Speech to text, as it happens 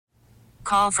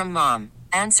Call from mom.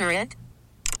 Answer it.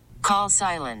 Call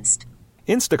silenced.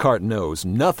 Instacart knows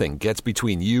nothing gets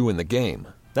between you and the game.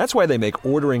 That's why they make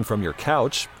ordering from your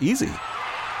couch easy.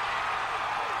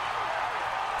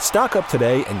 Stock up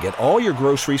today and get all your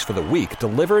groceries for the week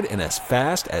delivered in as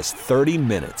fast as 30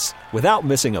 minutes without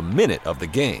missing a minute of the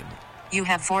game. You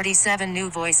have 47 new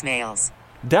voicemails.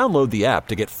 Download the app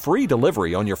to get free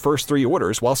delivery on your first 3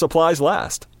 orders while supplies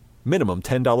last. Minimum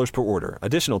 $10 per order.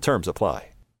 Additional terms apply.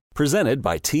 Presented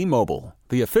by T-Mobile,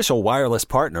 the official wireless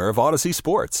partner of Odyssey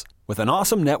Sports. With an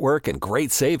awesome network and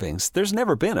great savings, there's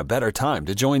never been a better time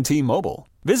to join T-Mobile.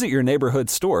 Visit your neighborhood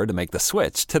store to make the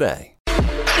switch today.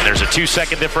 And there's a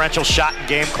 2-second differential shot and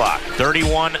game clock.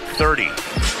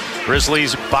 31-30.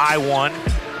 Grizzlies by 1.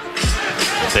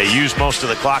 If they use most of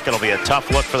the clock, it'll be a tough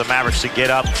look for the Mavericks to get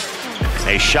up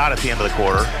a shot at the end of the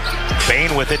quarter.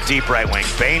 Bane with it, deep right wing.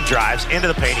 Bane drives, into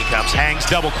the paint he comes, hangs,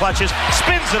 double clutches,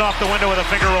 spins it off the window with a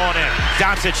finger rolling in.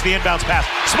 Doncic, the inbounds pass.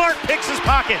 Smart picks his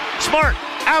pocket. Smart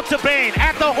out to Bane,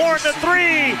 at the horn, the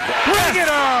 3. Bring it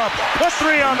up. Put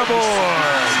 3 on the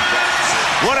board.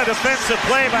 What a defensive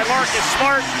play by Marcus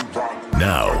Smart.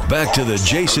 Now, back to the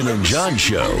Jason and John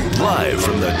Show, live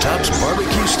from the Tops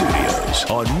Barbecue Studios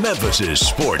on Memphis'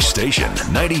 sports station,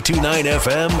 92.9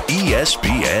 FM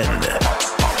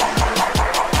ESPN.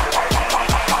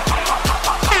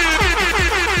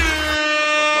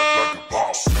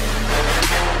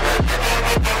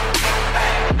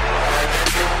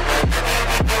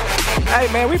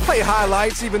 Hey, man, we play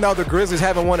highlights even though the Grizzlies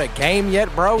haven't won a game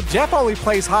yet, bro. Jeff only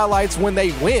plays highlights when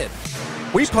they win.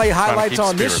 We play highlights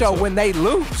on this show when they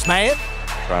lose, man.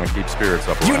 Trying to keep spirits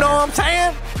up. You know what I'm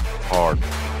saying? Hard.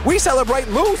 We celebrate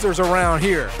losers around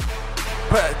here.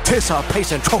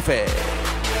 Participation trophy.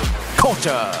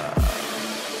 Culture.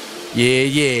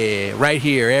 Yeah. Right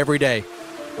here every day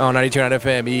on 92.9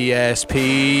 FM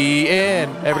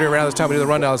ESPN. Every day around this time we do the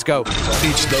rundown. Let's go.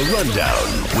 It's the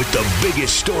rundown with the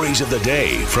biggest stories of the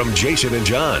day from Jason and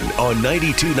John on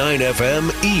 92.9 FM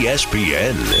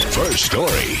ESPN. First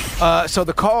story. So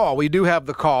the call, we do have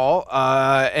the call,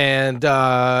 and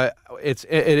it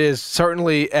is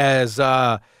certainly as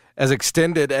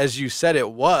extended as you said it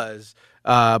was.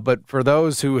 But for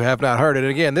those who have not heard it, and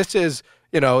again, this is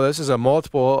a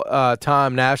multiple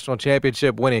time national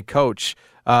championship winning coach.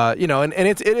 And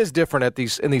it is different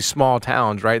in these small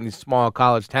towns, right? In these small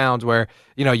college towns where,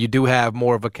 you do have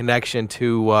more of a connection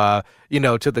to,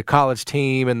 to the college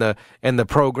team and the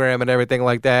program and everything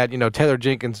like that. Taylor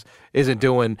Jenkins isn't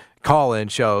doing call-in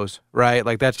shows, right?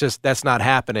 Like that's not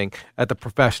happening at the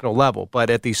professional level. But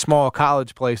at these small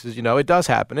college places, it does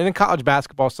happen. And in college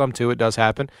basketball, some too, it does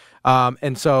happen.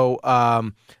 And so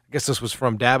I guess this was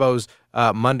from Dabo's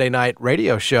Monday night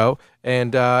radio show,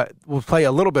 and we'll play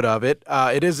a little bit of it.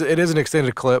 It is an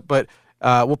extended clip, but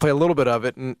we'll play a little bit of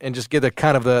it and just get the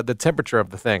kind of the temperature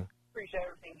of the thing. Appreciate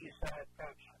everything you said,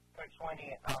 Coach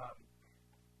Swinney.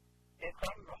 It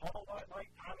sounds a whole lot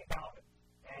like Tommy Bowden,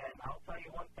 and I'll tell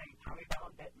you one thing: Tommy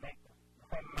Bowden didn't make the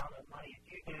same amount of money as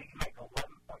you do. You make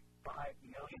 $11.5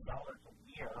 million a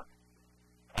year.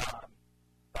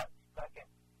 That's second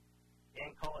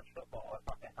in college football, if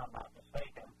I'm not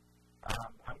mistaken.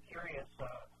 I'm curious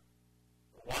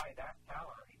why that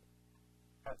salary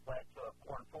has led to a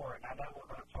 4-4. And I know we're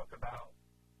going to talk about,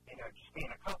 just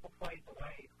being a couple plays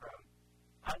away from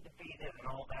undefeated and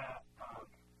all that.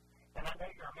 And I know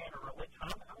you're a man of religion.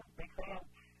 I'm a big fan.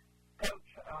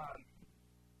 Coach,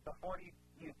 before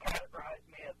you categorized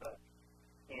me as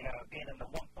being in the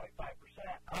 1.5%,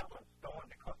 I was going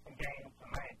to Clemson games,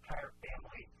 and my entire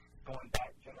family, going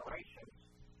back generations,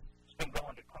 has been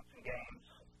going to Clemson games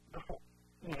before,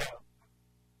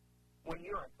 when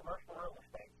you're in commercial real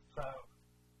estate. So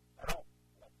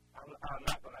I'm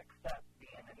not going to accept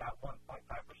being in that 1.5%.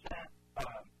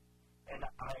 And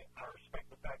I respect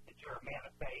the fact that you're a man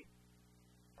of faith.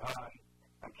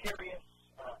 I'm curious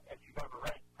if you've ever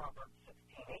read Proverbs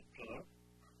 16:18,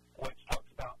 which talks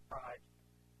about pride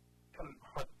coming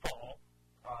for the fall.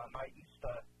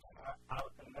 I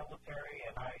was in the military,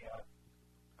 and I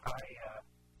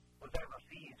was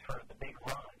overseas for the big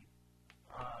run.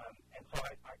 And so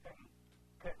I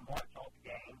couldn't watch all the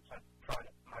games. I tried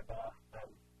my best, but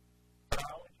I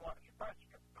always watched your press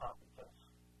conferences,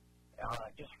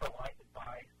 just for life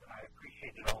advice, and I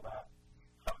appreciated all that.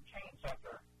 Something changed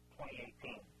after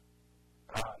 2018.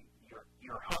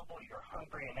 You're humble, you're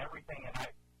hungry, and everything. And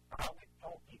I always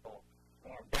told people,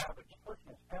 man, Dad would just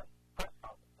listen to his press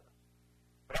conferences.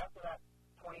 But after that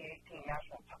 2018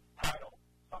 national title,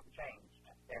 something changed,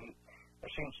 and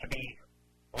there seems to be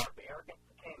a lot of arrogance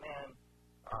that came in.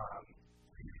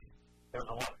 There's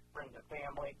a lot of friends and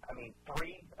family. I mean,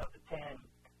 3 of the 10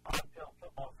 on-field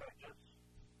football coaches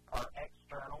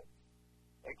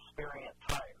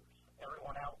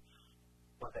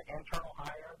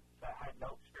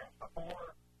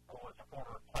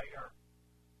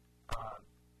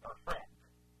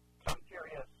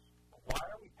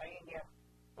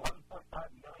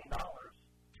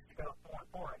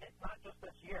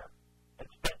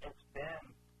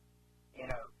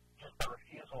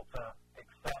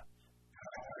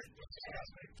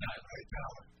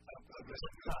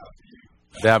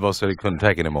Dabo said he couldn't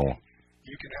take it anymore.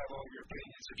 You can have all your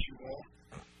opinions if you want.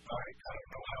 Right? I don't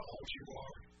know how old you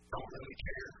are. Don't really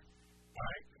care.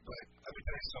 Right? But let me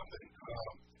tell you something.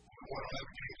 We won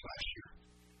 11 games last year.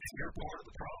 And you're part of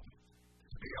the problem.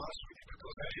 To be honest with you,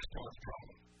 because that is part of the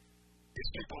problem.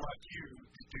 It's people like you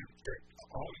that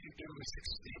all you do is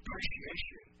the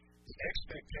appreciation. The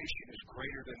expectation is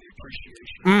greater than the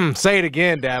appreciation. Say it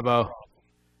again, Dabo.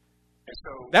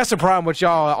 So, that's the problem with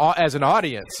y'all as an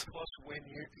audience. Plus win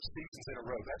seasons in a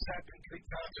row. That's happened 3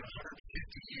 times in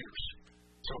 150 years.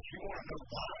 So if you want to know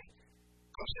why,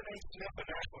 Clemson ain't sniffed a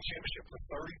national championship for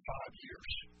 35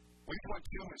 years. We've won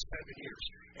 2 in 7 years.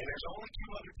 And there's only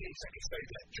 2 other teams that can say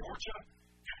that, Georgia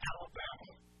and Alabama.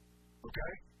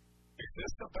 Okay? Is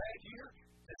this a bad year?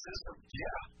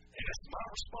 Yeah. And it's my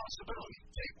responsibility.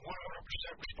 Take 100%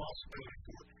 responsibility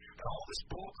for it. And all this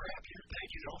bull crap you're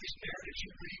thinking, all these narratives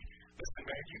you read, listen,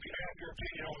 man, you can have your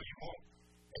opinion all you want.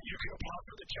 And you can apply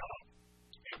for the job.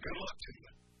 And good luck to you.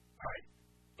 All right?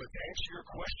 But to answer your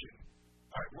question,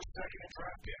 all right, we're second in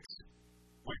draft picks.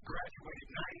 We've graduated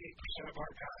 98% of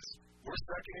our guys. We're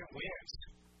second in wins.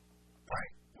 All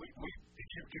right?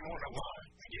 If you want to lie,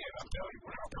 again, I'm telling you,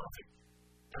 we're not perfect.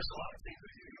 There's a lot of things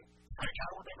that you do. Frank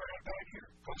Howard never had a bad year.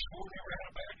 Coach Ford never had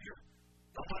a bad year.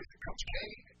 Nobody, Coach K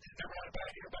never had a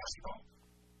bad year in basketball.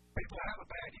 People have a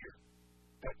bad year.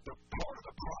 But the part of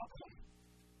the problem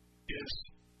is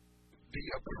the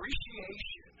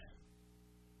appreciation.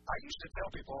 I used to tell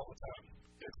people all the time,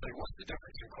 they'd say, what's the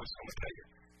difference in Clemson? I'm going to tell you.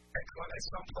 At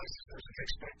some places there's an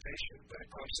expectation, but at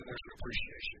Clemson there's an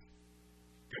appreciation.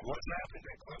 And what's happened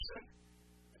at Clemson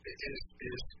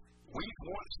is we've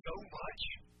won so much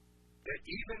that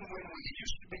even when we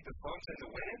used to be the front and the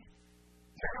win,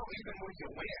 now even when you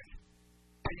win,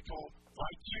 people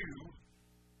like you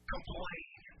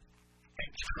complain and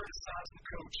criticize the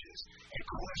coaches and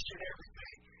question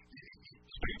everything.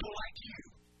 People like you,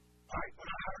 right? When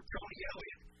I hired Tony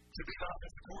Elliott to be the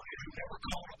offensive coordinator who never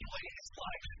called a play in his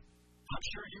life, I'm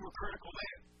sure you were critical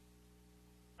then.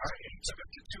 All right, and he took us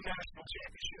to 2 national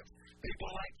championships. People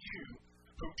like you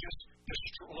who just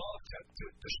love to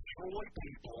destroy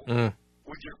people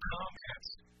with your comments.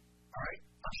 All right?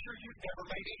 I'm sure you've never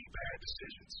made any bad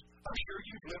decisions. I'm sure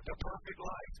you've lived a perfect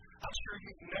life. I'm sure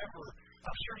you've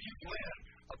led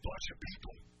a bunch of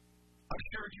people. I'm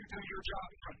sure you do your job.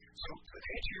 So to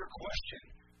answer your question,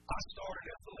 I started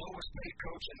as the lowest paid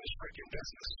coach in this freaking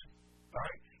business. All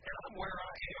right? And I'm where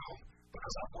I am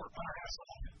because I've worked my ass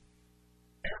off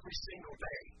every single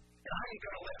day. And I ain't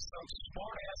going to let some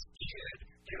smart-ass kid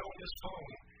get on this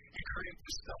phone and create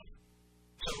this stuff.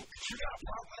 So if you got a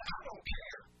problem, I don't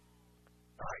care.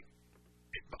 All right?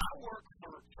 I work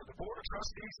for the Board of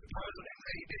Trustees, the President, and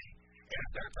AD. And if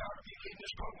they're tired of me leaving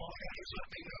this phone, all they got to do is let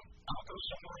me know. I'll go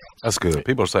somewhere else. That's good.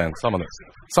 People are saying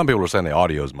some people are saying the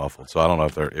audio is muffled, so I don't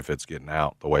know if it's getting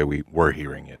out the way we're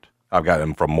hearing it. I've got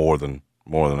them from more than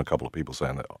a couple of people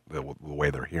saying that the way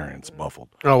they're hearing it's muffled.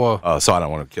 Oh well. So I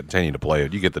don't want to continue to play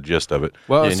it. You get the gist of it.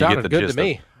 Well, and it sounded good to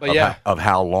me. But yeah, of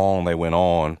how long they went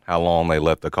on, how long they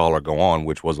let the caller go on,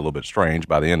 which was a little bit strange.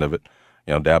 By the end of it,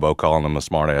 Dabo calling him a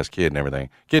smart ass kid and everything.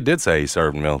 Kid did say he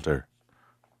served in the military.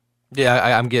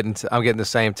 Yeah, I'm getting the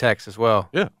same text as well.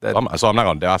 Yeah, so I'm not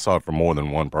going to. I saw it from more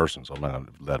than one person, so I'm not going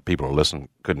to let people who listen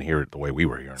couldn't hear it the way we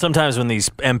were hearing it. Sometimes when these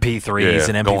MP3s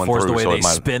and MP4s, the way they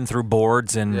spin through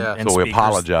boards and so speakers, we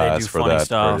apologize for that.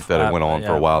 Stuff. That it went on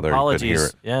for a while there. Apologies. You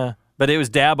couldn't hear it. Yeah. But it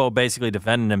was Dabo basically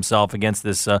defending himself against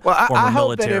this former I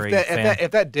hope military that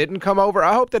if that didn't come over,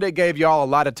 I hope that it gave y'all a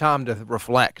lot of time to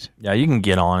reflect. Yeah, you can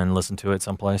get on and listen to it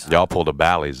someplace. Y'all pulled a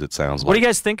Bally's, it sounds like. What do you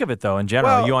guys think of it, though, in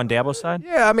general? Well, Are you on Dabo's side?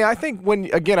 Yeah, I mean, I think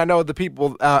I know the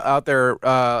people out there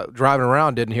driving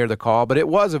around didn't hear the call, but it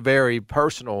was a very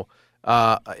personal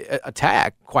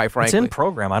attack, quite frankly. It's in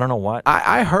program. I don't know what.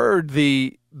 I heard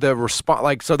the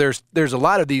response. So there's a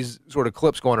lot of these sort of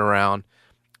clips going around.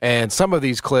 And some of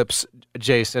these clips,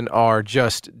 Jason, are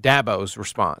just Dabo's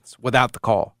response without the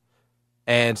call.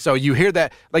 And so you hear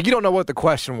that, like, you don't know what the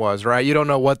question was, right? You don't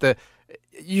know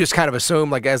you just kind of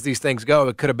assume, like, as these things go,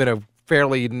 it could have been a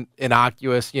fairly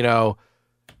innocuous,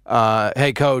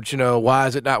 hey, coach, why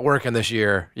is it not working this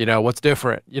year? What's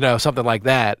different? Something like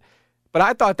that. But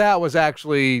I thought that was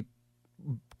actually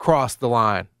crossed the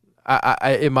line,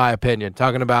 in my opinion,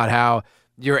 talking about how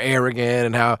you're arrogant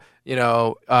and how,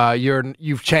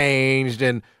 you've changed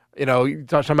and, you're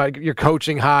talking about your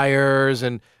coaching hires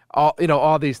and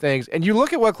all these things. And you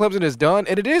look at what Clemson has done,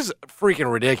 and it is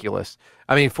freaking ridiculous.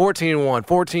 I mean, 14-1,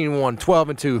 14-1,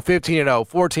 12-2, 15-0,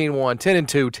 14-1,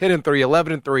 10-2,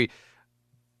 10-3, 11-3.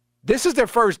 This is their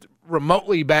first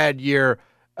remotely bad year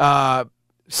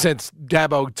since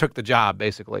Dabo took the job,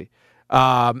 basically.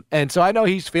 And so I know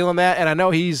he's feeling that, and I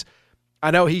know he's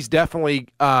definitely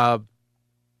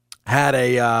had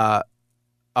a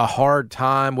hard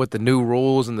time with the new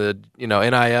rules and the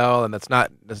NIL, and that's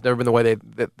never been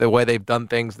the way they've done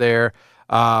things there.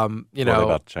 They're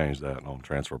about to change that on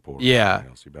transfer portal. Yeah,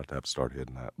 so you're about to have to start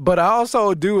hitting that. But I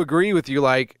also do agree with you,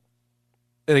 and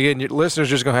again, your listeners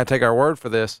are just going to have to take our word for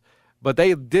this, but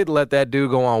they did let that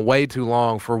dude go on way too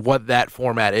long for what that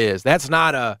format is. That's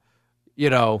not I'm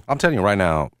telling you right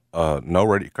now,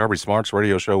 Kirby Smart's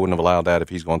radio show wouldn't have allowed that if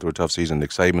he's going through a tough season. Nick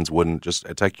Saban's wouldn't. Just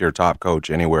take your top coach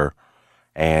anywhere,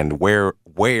 and where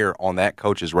on that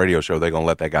coach's radio show they're going to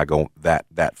let that guy go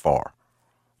that far?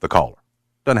 The caller.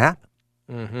 Doesn't happen.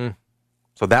 Mm-hmm.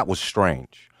 So that was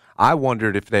strange. I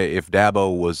wondered if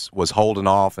Dabo was holding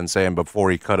off and saying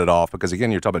before he cut it off, because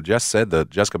again, you're talking about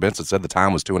Jessica Benson said the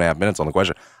time was 2.5 minutes on the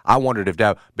question. I wondered if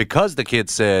Dabo, because the kid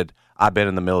said, I've been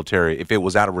in the military, if it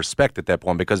was out of respect at that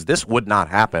point, because this would not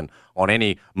happen on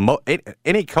any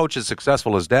coach as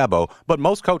successful as Dabo, but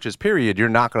most coaches, period, you're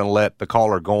not going to let the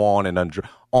caller go on and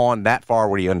on that far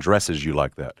where he undresses you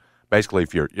like that. Basically,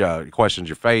 if he questions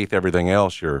your faith, everything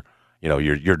else, your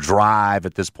drive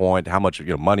at this point, how much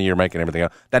money you're making, everything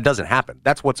else, that doesn't happen.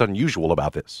 That's what's unusual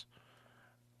about this.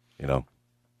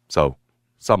 So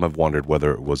some have wondered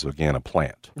whether it was again a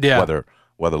plant. Yeah. Whether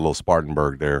little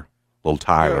Spartanburg there, little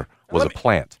Tyler was a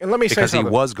plant. And let me say because something.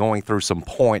 He was going through some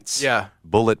points. Yeah.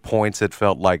 Bullet points. It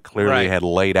felt like clearly Right. had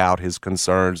laid out his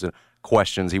concerns and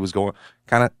questions. He was going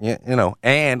kind of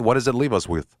And what does it leave us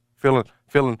with? Feeling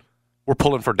we're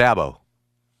pulling for Dabo.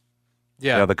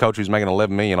 Yeah, the coach who's making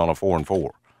 $11 million on a 4-4.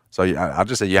 So I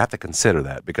just say you have to consider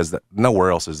that, because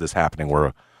nowhere else is this happening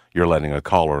where you're letting a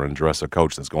caller undress a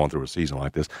coach that's going through a season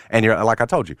like this. And you're like I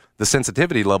told you, the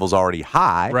sensitivity level's already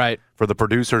high, right, for the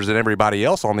producers and everybody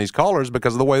else on these callers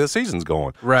because of the way the season's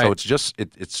going. Right. So it's just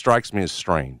it strikes me as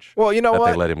strange. Well, you know that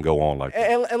what? They let him go on like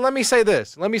that. And let me say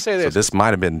this. So this might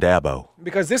have been Dabo,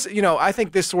 because this, I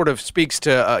think this sort of speaks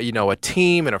to a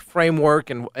team and a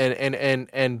framework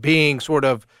and being sort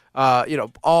of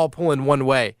all pulling one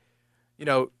way.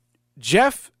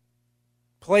 Jeff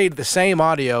played the same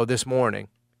audio this morning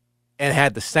and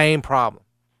had the same problem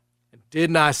and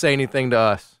did not say anything to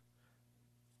us.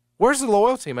 Where's the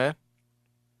loyalty, man?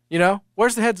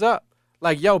 Where's the heads up?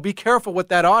 Like, be careful with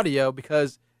that audio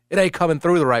because it ain't coming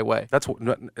through the right way. That's what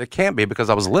it can't be, because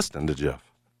I was listening to Jeff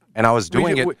and I was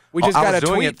doing it. We just got a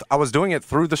tweet. I was doing it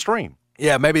through the stream.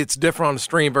 Yeah, maybe it's different on the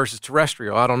stream versus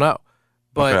terrestrial. I don't know.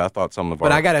 But okay, I thought some of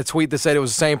But I got a tweet that said it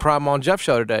was the same problem on Jeff's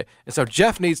show today. And so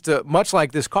Jeff needs to, much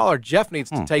like this caller, Jeff needs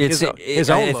to take his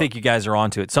own I think you guys are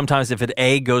onto it. Sometimes if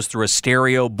it goes through a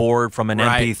stereo board from an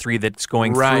MP3 that's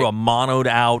going through a monoed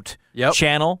out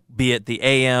channel, be it the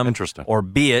AM or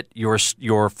be it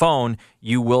your phone,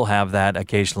 you will have that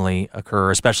occasionally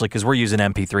occur, especially because we're using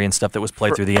MP3 and stuff that was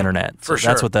played through the internet. So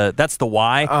that's the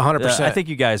why. 100%. I think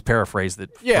you guys paraphrased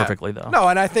it perfectly, though. No,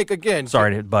 and I think, again...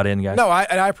 Sorry to butt in, guys. No,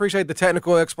 I appreciate the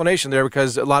technical explanation there,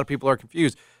 because a lot of people are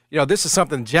confused. This is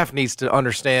something Jeff needs to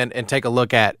understand and take a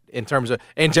look at in terms of...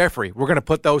 And Jeffrey, we're going to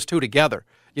put those two together.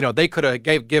 They could have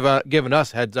given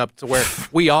us heads up to where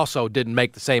we also didn't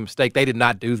make the same mistake. They did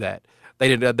not do that.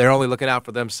 They're only looking out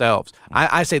for themselves.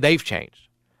 I say they've changed.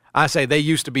 I say they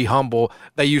used to be humble.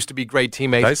 They used to be great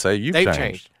teammates. They say they've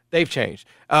changed. They've changed.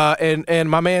 And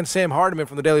my man Sam Hardiman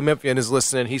from the Daily Memphian is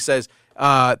listening. He says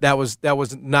that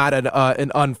was not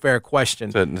an unfair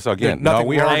question. So again,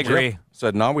 I agree.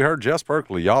 We heard Jess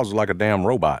Berkeley. Y'all was like a damn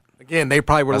robot. Again, they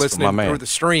probably were listening through the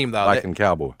stream, though. Like in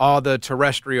Cowboy. All the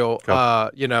terrestrial,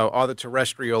 all the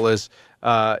terrestrial is,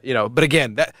 But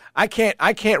again, that I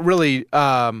can't really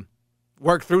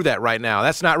work through that right now.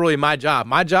 That's not really my job.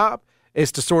 My job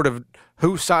is to sort of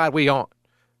whose side we on.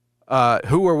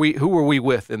 Who are we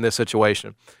with in this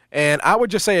situation? And I would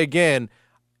just say again,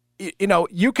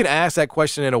 you can ask that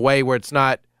question in a way where it's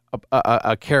not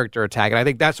a character attack, and I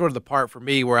think that's sort of the part for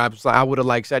me where I would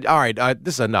have said, all right,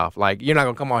 this is enough. Like, you're not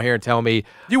gonna come on here and tell me.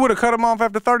 You would have cut him off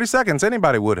after 30 seconds.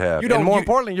 Anybody would have. And more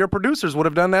importantly, your producers would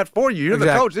have done that for you. You're the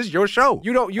coach. This is your show.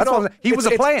 He was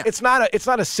a plant. It's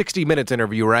not a 60 Minutes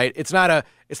interview, right? It's not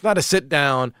a sit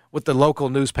down with the local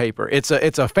newspaper. It's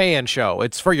a fan show.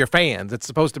 It's for your fans. It's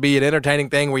supposed to be an entertaining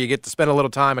thing where you get to spend a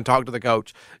little time and talk to the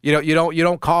coach. You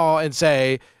don't call and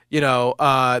say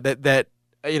that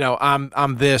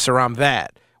I'm this or I'm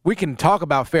that. We can talk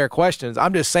about fair questions.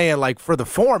 I'm just saying, like, for the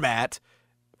format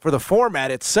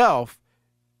itself,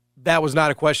 that was not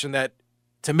a question that,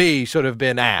 to me, should have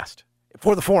been asked.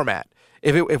 For the format.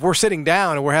 If we're sitting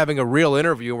down and we're having a real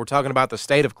interview and we're talking about the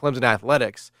state of Clemson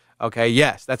athletics, okay,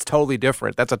 yes, that's totally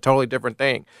different. That's a totally different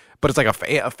thing. But it's like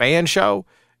a fan show.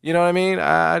 You know what I mean?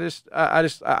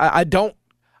 I don't.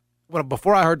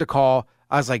 Before I heard the call,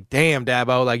 I was like, damn,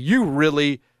 Dabo, like you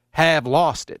really have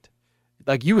lost it.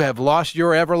 Like you have lost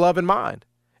your ever-loving mind.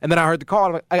 And then I heard the call.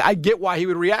 And I'm like, I get why he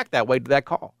would react that way to that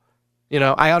call. You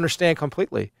know, I understand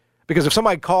completely. Because if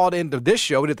somebody called into this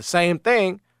show and did the same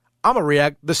thing, I'm going to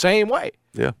react the same way.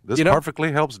 Yeah, this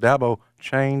perfectly helps Dabo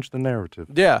change the narrative.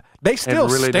 Yeah, they still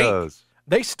it really stink. Does.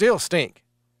 They still stink.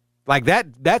 Like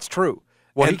that's true.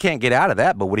 Well, he can't get out of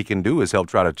that, but what he can do is help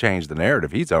try to change the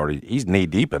narrative. He's knee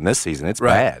deep in this season. It's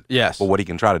bad. Yes. But what he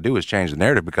can try to do is change the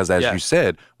narrative because, as you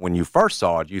said, when you first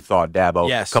saw it, you thought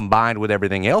Dabo, combined with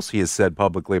everything else he has said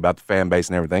publicly about the fan base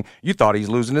and everything, you thought he's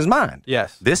losing his mind.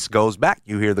 Yes. This goes back.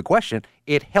 You hear the question.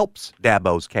 It helps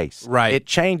Dabo's case. Right. It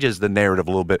changes the narrative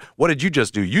a little bit. What did you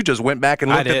just do? You just went back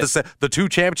and looked at the 2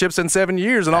 championships in 7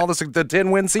 years and all the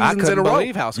 10-win seasons in a row.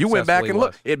 Believe how you went back and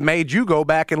looked. It made you go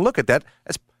back and look at that.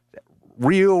 That's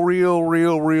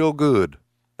real good.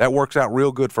 That works out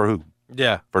real good for who?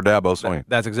 Yeah. For Dabo Sweeney.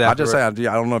 That's exactly I just right. say,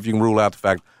 I don't know if you can rule out the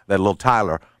fact that little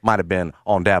Tyler might have been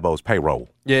on Dabo's payroll.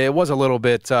 Yeah, it was a little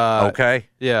bit. Okay?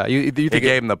 Yeah. You think it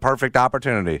gave him the perfect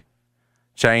opportunity.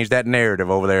 Change that narrative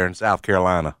over there in South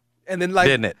Carolina. And then,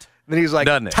 didn't it? Then he's like,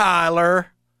 Tyler.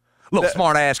 Little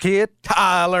smart-ass kid.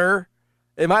 Tyler.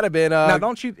 It might have been. Now,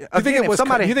 don't you? You think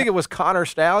it was Connor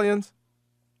Stallions?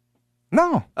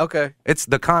 No. Okay. It's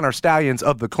the Connor Stallions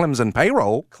of the Clemson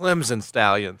payroll. Clemson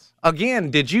Stallions.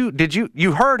 Again, did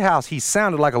you heard how he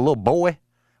sounded like a little boy,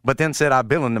 but then said, I've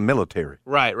been in the military.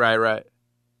 Right.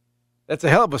 That's a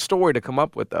hell of a story to come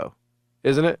up with, though,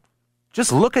 isn't it?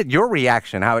 Just look at your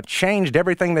reaction, how it changed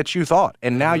everything that you thought,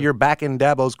 and now you're back in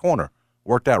Dabo's corner.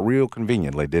 Worked out real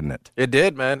conveniently, didn't it? It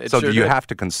did, man. So you have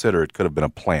to consider it could have been a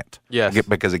plant. Yes.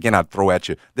 Because, again, I'd throw at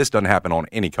you, this doesn't happen on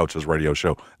any coach's radio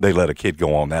show. They let a kid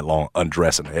go on that long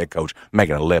undressing the head coach,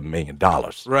 making $11 million.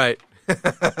 Right.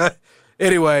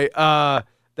 Anyway, that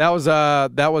was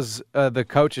the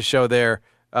coach's show there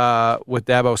with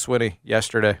Dabo Swinney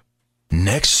yesterday.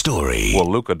 Next story. Well,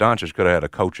 Luka Doncic could have had a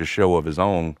coach's show of his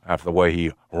own after the way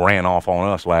he ran off on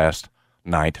us last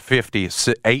night.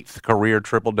 58th career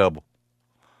triple-double.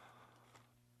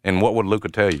 And what would Luka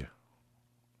tell you?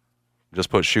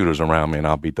 Just put shooters around me and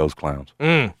I'll beat those clowns.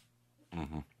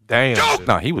 Mm-hmm. Damn.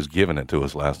 No, he was giving it to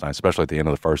us last night, especially at the end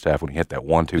of the first half when he hit that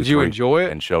 1-2-3. Did you enjoy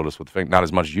it? And showed us with the finger. Not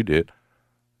as much as you did.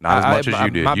 Not as much as you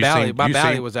did. My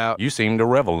bally was out. You seemed to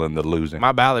revel in the losing.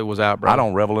 My bally was out, bro. I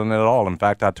don't revel in it at all. In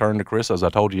fact, I turned to Chris, as I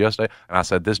told you yesterday, and I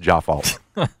said, this is your fault.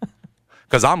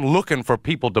 Because I'm looking for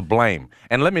people to blame.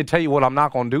 And let me tell you what I'm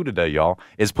not going to do today, y'all,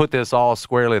 is put this all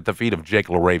squarely at the feet of Jake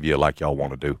LaRavia like y'all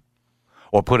want to do.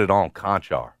 Or put it on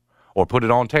Conchar. Or put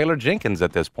it on Taylor Jenkins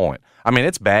at this point. I mean,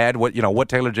 it's bad what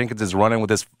Taylor Jenkins is running with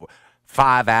this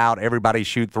 5 out, everybody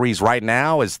shoot threes right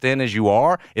now, as thin as you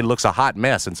are, it looks a hot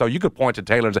mess. And so you could point to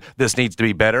Taylor and say, this needs to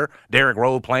be better. Derrick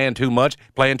Rose playing too much,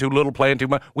 playing too little, playing too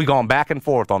much. We gone back and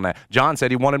forth on that. John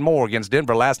said he wanted more against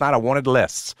Denver last night. I wanted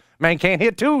less. Man can't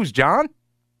hit twos, John.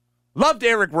 Love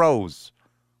Derrick Rose.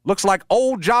 Looks like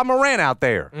old Ja Morant out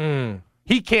there.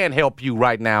 He can't help you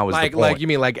right now is the point. Like you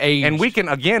mean like aged? And we can,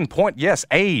 again, point, yes,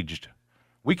 aged.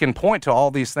 We can point to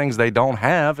all these things they don't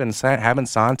have, and having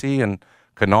Santi and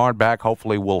Kennard back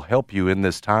hopefully will help you in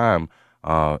this time,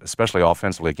 especially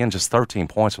offensively. Again, just 13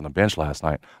 points from the bench last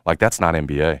night. Like, that's not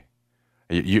NBA.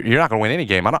 You're not going to win any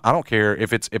game. I don't care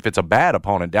if it's a bad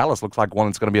opponent. Dallas looks like one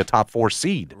that's going to be a top 4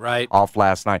 seed off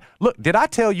last night. Look, did I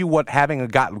tell you what having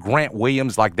got Grant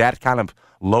Williams like that kind of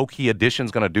low-key addition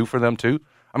is going to do for them too?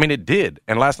 I mean, it did.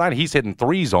 And last night he's hitting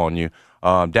threes on you.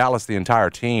 Dallas, the entire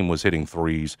team was hitting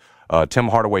threes. Tim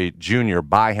Hardaway Jr.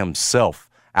 by himself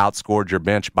outscored your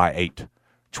bench by 8.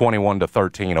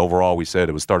 21-13. Overall, we said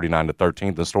it was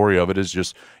 39-13. The story of it is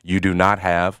just you do not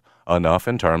have enough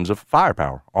in terms of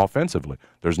firepower offensively.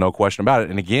 There's no question about it.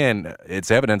 And again, it's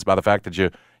evidenced by the fact that you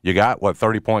got,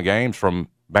 30-point games from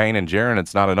Bane and Jaren.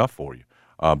 It's not enough for you.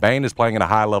 Bane is playing at a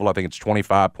high level. I think it's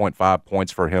 25.5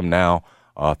 points for him now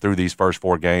through these first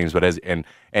 4 games. But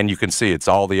and you can see it's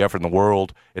all the effort in the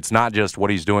world. It's not just what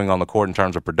he's doing on the court in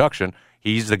terms of production.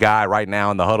 He's the guy right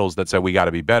now in the huddles that said we got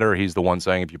to be better. He's the one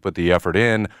saying if you put the effort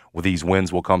in, well, these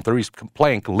wins will come through. He's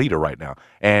playing leader right now,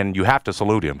 and you have to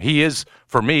salute him. He is,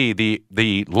 for me,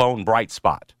 the lone bright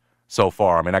spot so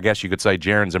far. I mean, I guess you could say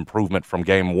Jaren's improvement from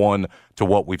game 1 to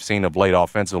what we've seen of late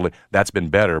offensively, that's been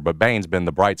better. But Bane's been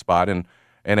the bright spot in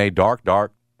a dark,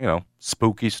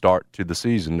 spooky start to the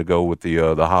season to go with the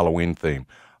Halloween theme.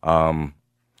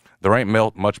 There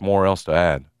ain't much more else to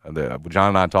add. John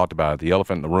and I talked about it. The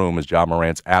elephant in the room is Ja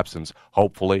Morant's absence.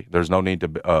 Hopefully, there's no need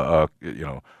to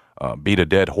beat a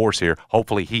dead horse here.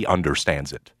 Hopefully, he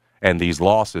understands it and these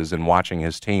losses and watching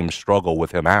his team struggle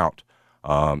with him out.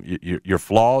 Your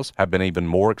flaws have been even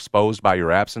more exposed by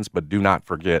your absence, but do not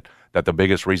forget that the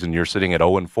biggest reason you're sitting at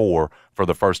 0-4 for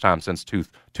the first time since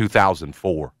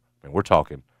 2004, I mean, we're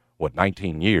talking,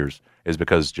 19 years, is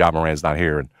because Ja Morant's not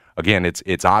here. And, again,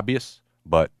 it's obvious,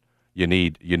 but you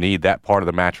need that part of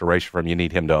the maturation from him. You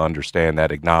need him to understand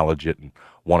that, acknowledge it, and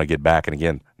want to get back and,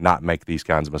 again, not make these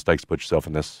kinds of mistakes, put yourself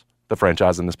in the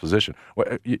franchise in this position.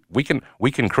 We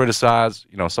can criticize,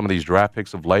 some of these draft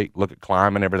picks of late, look at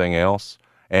Climb and everything else,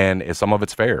 and some of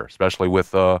it's fair, especially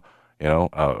with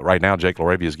right now Jake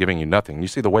LaRavia is giving you nothing. You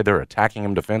see the way they're attacking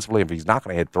him defensively. If he's not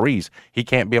going to hit threes, he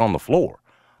can't be on the floor.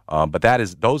 But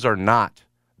those are not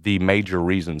the major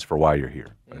reasons for why you're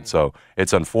here. And so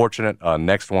it's unfortunate.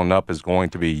 Next one up is going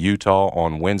to be Utah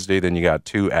on Wednesday. Then you got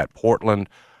 2 at Portland.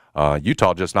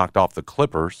 Utah just knocked off the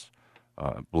Clippers.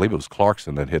 I believe it was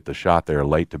Clarkson that hit the shot there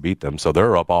late to beat them. So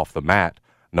they're up off the mat,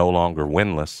 no longer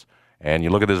winless. And you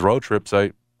look at this road trip,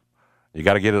 say, you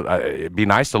got to get it. It'd be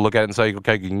nice to look at it and say,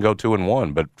 okay, you can go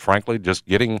 2-1. But frankly, just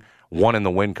getting one in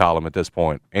the win column at this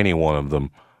point, any one of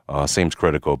them, seems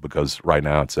critical, because right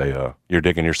now it's you're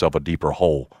digging yourself a deeper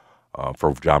hole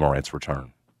for Ja Morant's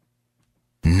return.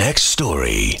 Next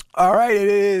story. All right, it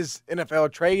is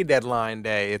NFL trade deadline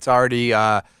day. It's already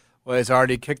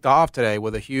kicked off today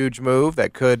with a huge move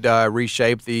that could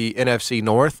reshape the NFC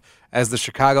North, as the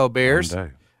Chicago Bears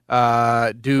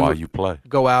while you play,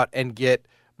 go out and get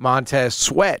Montez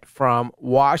Sweat from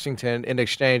Washington in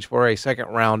exchange for a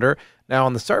second-rounder. Now,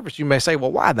 on the surface, you may say,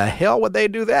 well, why the hell would they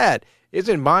do that?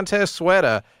 Isn't Montez Sweat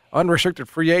a unrestricted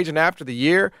free agent after the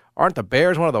year? Aren't the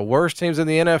Bears one of the worst teams in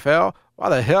the NFL? Why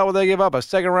the hell would they give up a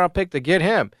second-round pick to get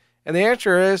him? And the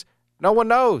answer is no one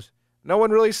knows. No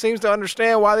one really seems to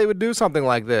understand why they would do something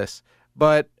like this.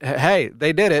 But, hey,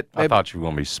 they did it. I thought you were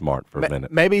going to be smart for a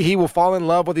minute. Maybe he will fall in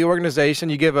love with the organization.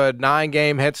 You give a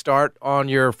 9-game head start on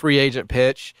your free agent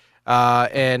pitch,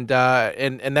 and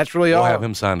that's really all. We'll have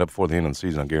him signed up before the end of the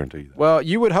season, I guarantee you that. Well,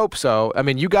 you would hope so. I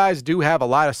mean, you guys do have a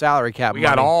lot of salary cap money. We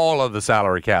got all of the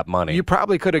salary cap money. You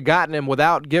probably could have gotten him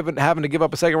without having to give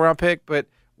up a second-round pick, but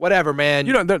whatever, man.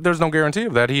 There's no guarantee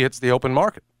of that. He hits the open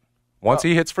market. Once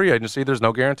he hits free agency, there's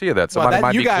no guarantee of that. Somebody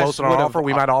might be close on an offer.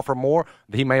 We might offer more.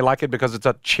 He may like it because it's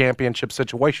a championship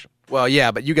situation. Well, yeah,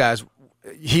 but you guys,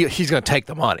 he's going to take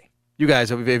the money. You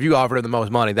guys, if you offered him the most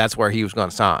money, that's where he was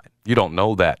going to sign. You don't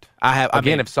know that.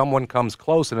 If someone comes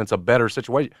close and it's a better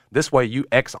situation, this way you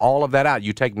X all of that out.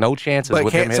 You take no chances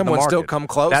with him hitting the market. But can't someone still come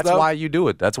close, That's why you do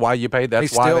it. That's why you pay.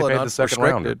 That's why they paid the second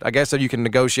rounder. I guess if you can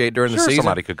negotiate during the season.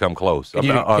 Somebody could come close. Can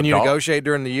you negotiate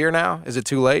during the year now? Is it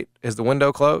too late? Is the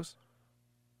window closed?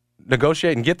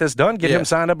 Negotiate and get this done, get him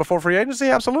signed up before free agency?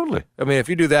 Absolutely. I mean, if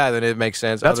you do that, then it makes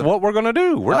sense. That's what we're going to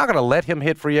do. We're not going to let him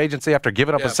hit free agency after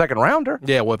giving up a second rounder.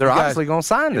 Yeah, well, they're obviously going to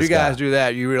sign this guy. If you guys do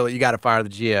that, you got to fire the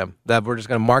GM. That we're just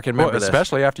going to mark and remember this.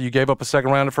 Especially after you gave up a second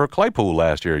rounder for Claypool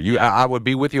last year. I would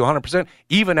be with you 100%,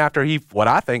 even after he, what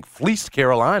I think, fleeced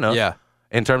Carolina. Yeah.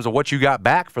 In terms of what you got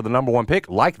back for the number 1 pick,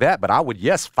 like that. But I would,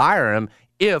 fire him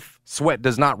if Sweat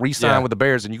does not re-sign with the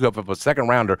Bears and you go up with a second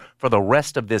rounder for the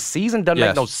rest of this season. Doesn't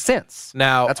make no sense.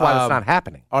 Now, that's why it's not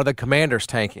happening. Are the Commanders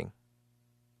tanking?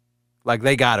 Like,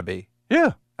 they got to be.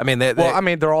 Yeah. I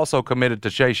mean, they're also committed to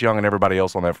Chase Young and everybody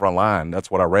else on that front line. That's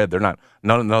what I read. They're not.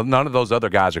 None of those other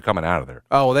guys are coming out of there.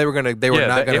 Oh, well, they were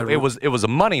not going to. It was a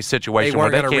money situation where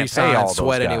they can't pay all those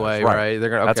Sweat guys. Anyway, right?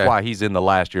 That's why he's in the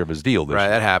last year of his deal. Right,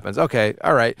 that happens. Okay,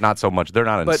 all right. Not so much. They're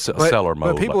not in seller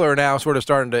mode. But people are now sort of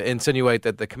starting to insinuate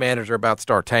that the Commanders are about to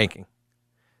start tanking,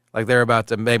 like they're about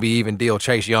to maybe even deal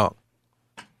Chase Young.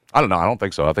 I don't know. I don't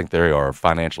think so. I think they are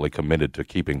financially committed to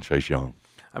keeping Chase Young.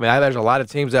 I mean, there's a lot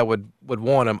of teams that would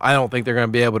want him. I don't think they're going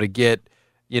to be able to get,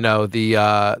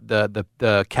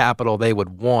 the capital they would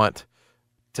want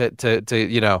to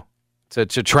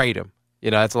trade him.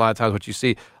 That's a lot of times what you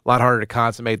see. A lot harder to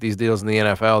consummate these deals in the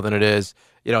NFL than it is,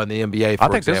 in the NBA.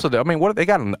 For example. What they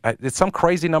got? It's some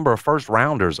crazy number of first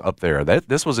rounders up there.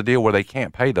 This was a deal where they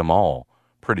can't pay them all.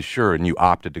 Pretty sure, and you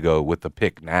opted to go with the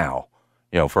pick now.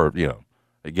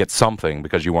 Get something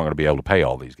because you weren't going to be able to pay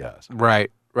all these guys.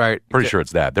 Right. Right. Pretty sure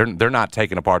it's that. They're not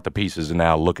taking apart the pieces and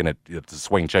now looking at the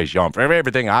swing Chase Young. For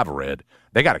everything I've read,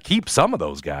 they got to keep some of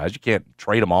those guys. You can't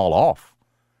trade them all off.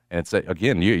 And it's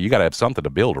again, you got to have something to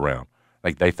build around.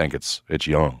 Like they think it's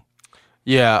Young.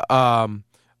 Yeah.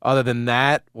 Other than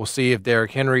that, we'll see if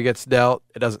Derrick Henry gets dealt.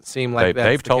 It doesn't seem like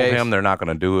they've told him they're not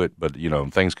going to do it, but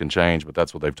things can change. But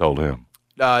that's what they've told him.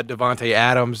 Devontae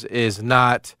Adams is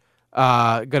not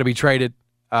going to be traded.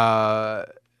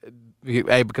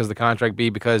 A, because of the contract. B,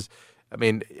 because,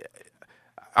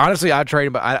 honestly, I'd trade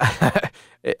him, but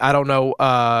I don't know.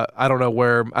 I don't know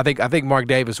where. I think Mark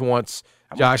Davis wants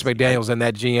Josh McDaniels and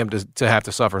that GM to have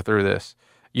to suffer through this.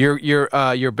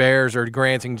 Your Bears are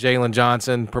granting Jalen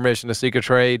Johnson permission to seek a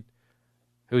trade.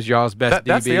 Who's y'all's best DB?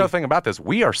 That's the other thing about this.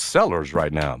 We are sellers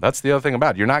right now. That's the other thing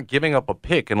about it. You're not giving up a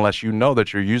pick unless you know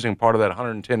that you're using part of that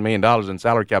 $110 million in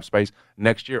salary cap space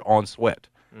next year on Sweat.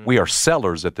 We are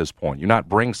sellers at this point. You're not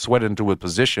bring Sweat into a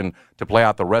position to play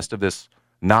out the rest of this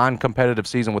non-competitive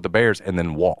season with the Bears and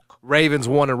then walk. Ravens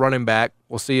want a running back.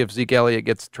 We'll see if Zeke Elliott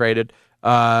gets traded.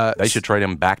 They should trade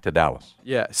him back to Dallas.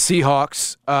 Yeah.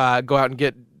 Seahawks go out and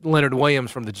get Leonard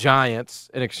Williams from the Giants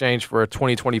in exchange for a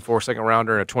 2024 second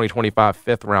rounder and a 2025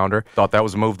 fifth rounder. Thought that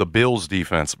was a move the Bills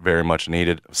defense very much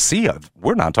needed.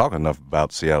 We're not talking enough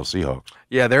about Seattle Seahawks.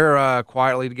 Yeah, they're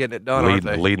quietly getting it done, aren't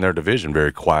they? Leading their division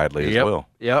very quietly as well.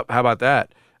 Yep. How about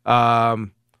that?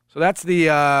 So that's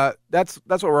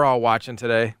what we're all watching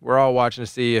today. We're all watching to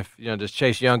see if does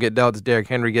Chase Young get dealt, does Derrick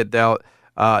Henry get dealt?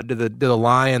 Did the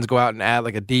Lions go out and add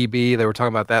like a DB? They were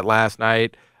talking about that last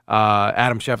night.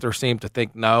 Adam Schefter seemed to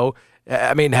think no.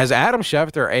 I mean, has Adam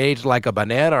Schefter aged like a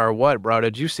banana or what, bro?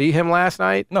 Did you see him last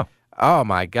night? No. Oh,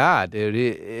 my God, dude.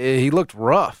 He looked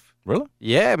rough. Really?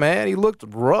 Yeah, man. He looked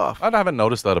rough. I haven't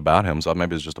noticed that about him, so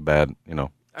maybe it's just a bad,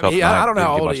 tough night. I don't know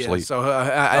how old he sleep. is. So,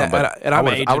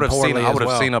 I would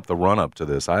have seen up the run-up to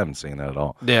this. I haven't seen that at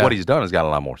all. Yeah. What he's done is got a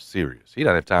lot more serious. He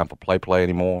doesn't have time for play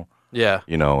anymore. Yeah.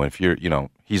 If you're,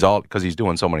 he's all – because he's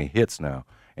doing so many hits now.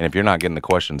 And if you're not getting the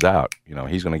questions out,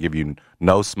 he's going to give you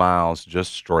no smiles,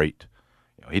 just straight.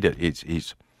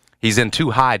 He's in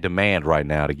too high demand right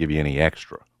now to give you any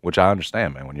extra, which I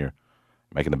understand, man. When you're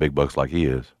making the big bucks like he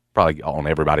is, probably on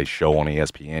everybody's show on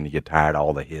ESPN, you get tired of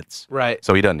all the hits. Right.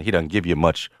 So he doesn't give you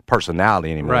much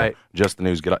personality anymore. Right. Just the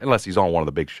news unless he's on one of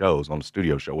the big shows, on the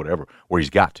studio show, whatever, where he's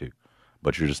got to.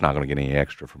 But you're just not going to get any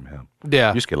extra from him. Yeah,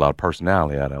 you just get a lot of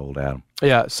personality out of old Adam.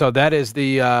 Yeah, so that is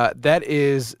the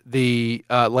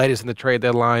latest in the trade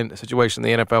deadline situation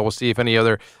in the NFL. We'll see if any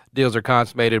other deals are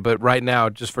consummated. But right now,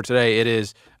 just for today, it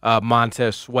is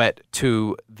Montez Sweat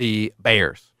to the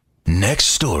Bears. Next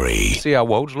story. See how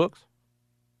Woj looks?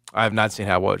 I have not seen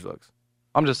how Woj looks.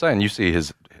 I'm just saying, you see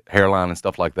his hairline and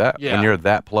stuff like that. Yeah. When you're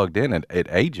that plugged in, it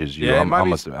ages you. Yeah,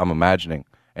 I'm imagining.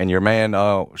 And your man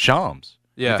Shams.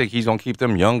 Yeah. You think he's going to keep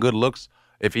them young, good looks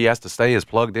if he has to stay as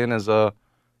plugged in as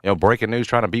breaking news,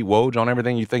 trying to beat Woj on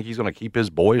everything? You think he's going to keep his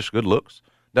boyish good looks?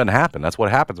 Doesn't happen. That's what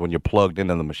happens when you're plugged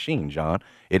into the machine, John.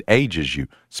 It ages you.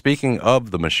 Speaking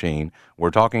of the machine,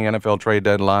 we're talking NFL trade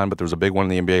deadline, but there was a big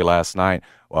one in the NBA last night.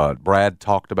 Brad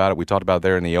talked about it. We talked about it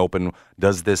there in the open.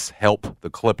 Does this help the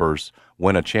Clippers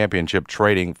win a championship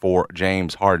trading for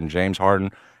James Harden? James Harden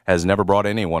has never brought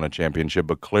anyone a championship,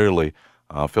 but clearly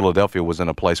Philadelphia was in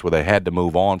a place where they had to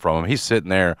move on from him. He's sitting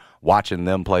there watching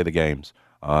them play the games,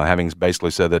 having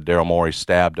basically said that Daryl Morey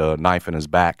stabbed a knife in his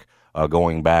back,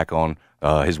 going back on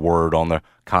his word on the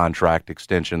contract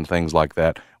extension, things like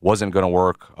that. Wasn't going to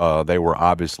work. They were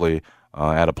obviously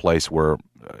at a place where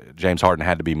James Harden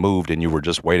had to be moved, and you were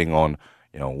just waiting on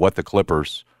what the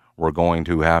Clippers were going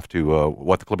to have to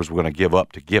what the Clippers were going to give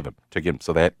up to give him.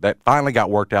 So that finally got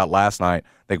worked out last night.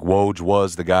 I think Woj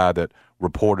was the guy that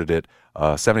reported it.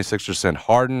 76ers sent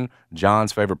Harden,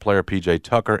 John's favorite player, P.J.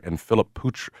 Tucker, and Philip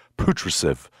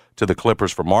Putrushev to the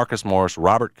Clippers for Marcus Morris,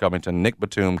 Robert Covington, Nick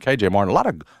Batum, K.J. Martin. A lot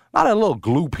of little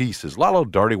glue pieces, a lot of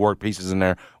little dirty work pieces in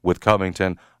there with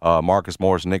Covington, Marcus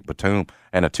Morris, Nick Batum,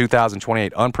 and a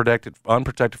 2028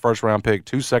 unprotected first-round pick,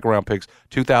 2 second-round picks,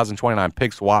 2029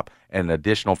 pick swap, and an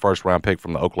additional first-round pick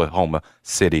from the Oklahoma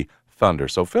City Thunder.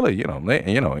 So Philly,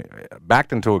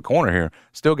 backed into a corner here,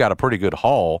 still got a pretty good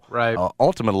haul. Right.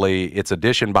 Ultimately, it's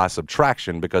addition by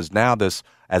subtraction because now this,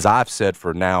 as I've said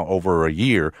for now over a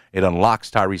year, it unlocks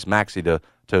Tyrese Maxey to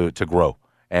grow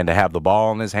and to have the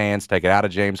ball in his hands, take it out of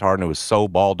James Harden, who was so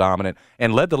ball dominant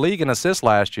and led the league in assists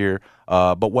last year.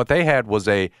 But what they had was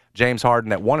a James Harden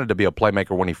that wanted to be a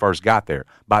playmaker when he first got there.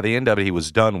 By the end of it, he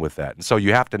was done with that. And so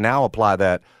you have to now apply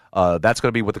that. That's going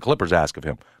to be what the Clippers ask of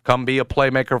him. Come be a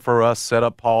playmaker for us, set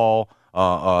up Paul,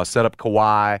 set up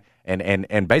Kawhi,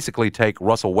 and basically take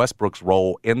Russell Westbrook's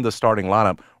role in the starting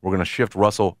lineup. We're going to shift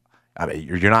Russell. I mean,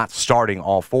 you're not starting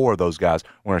all 4 of those guys.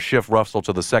 We're going to shift Russell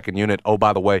to the second unit. Oh,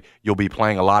 by the way, you'll be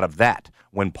playing a lot of that.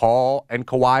 When Paul and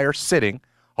Kawhi are sitting,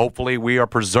 hopefully we are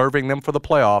preserving them for the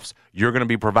playoffs. You're going to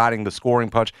be providing the scoring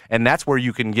punch, and that's where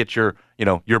you can get your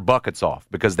your bucket's off,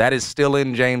 because that is still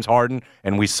in James Harden,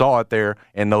 and we saw it there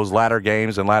in those latter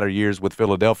games and latter years with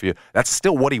Philadelphia. That's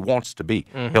still what he wants to be.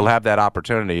 Mm-hmm. He'll have that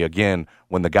opportunity again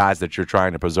when the guys that you're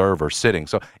trying to preserve are sitting.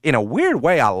 So in a weird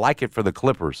way, I like it for the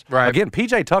Clippers. Right. Again,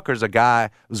 P.J. Tucker's a guy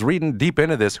who's reading deep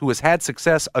into this who has had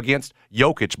success against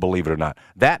Jokic, believe it or not.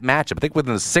 That matchup, I think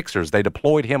within the Sixers, they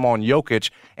deployed him on Jokic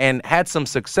and had some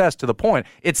success to the point.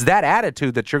 It's that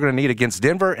attitude that you're going to need against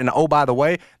Denver. And, oh, by the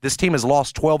way, this team has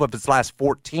lost 12 of its last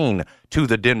 14 to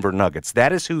the Denver Nuggets.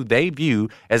 That is who they view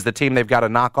as the team they've got to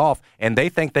knock off, and they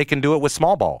think they can do it with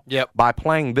small ball by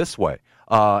playing this way.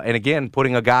 And again,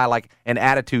 putting a guy like an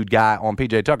attitude guy on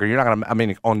P.J. Tucker, you're not going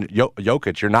to, on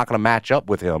Jokic, you're not going to match up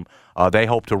with him. They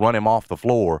hope to run him off the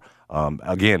floor.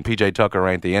 Again, P.J. Tucker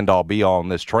ain't the end-all, be-all in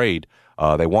this trade.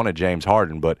 They wanted James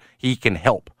Harden, but he can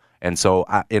help. And so,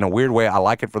 in a weird way, I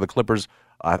like it for the Clippers.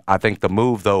 I think the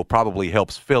move, though, probably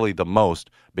helps Philly the most,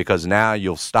 because now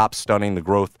you'll stop stunning the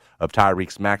growth of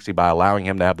Tyrese Maxey by allowing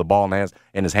him to have the ball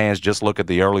in his hands. Just look at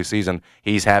the early season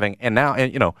he's having. And now,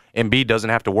 Embiid doesn't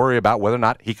have to worry about whether or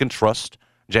not he can trust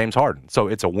James Harden. So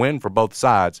it's a win for both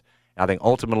sides. I think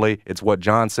ultimately it's what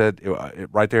John said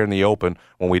right there in the open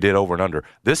when we did over and under.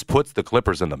 This puts the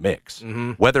Clippers in the mix.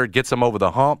 Mm-hmm. Whether it gets them over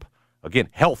the hump, again,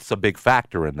 health's a big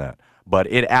factor in that. But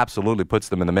it absolutely puts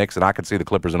them in the mix, and I can see the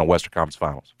Clippers in a Western Conference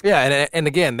Finals. Yeah, and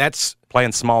again, that's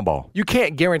playing small ball. You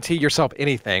can't guarantee yourself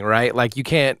anything, right? Like, you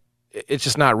can't – it's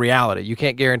just not reality. You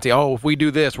can't guarantee, if we do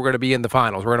this, we're going to be in the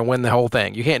finals. We're going to win the whole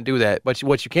thing. You can't do that. But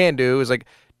what you can do is,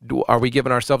 are we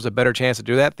giving ourselves a better chance to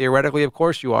do that? Theoretically, of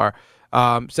course you are.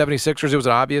 76ers, it was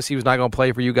obvious he was not going to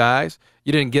play for you guys.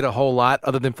 You didn't get a whole lot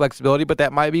other than flexibility, but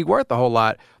that might be worth a whole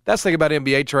lot. That's the thing about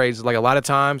NBA trades. Is, a lot of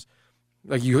times –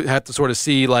 you have to sort of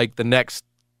see the next.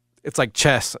 It's like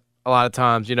chess a lot of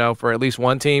times, for at least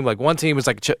one team. One team is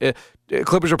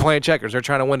Clippers are playing checkers. They're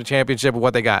trying to win a championship with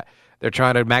what they got. They're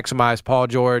trying to maximize Paul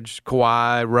George,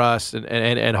 Kawhi, Russ,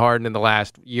 and Harden in the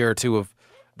last year or two of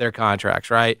their contracts,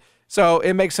 right? So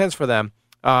it makes sense for them.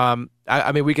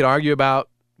 We could argue about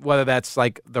whether that's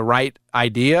the right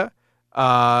idea.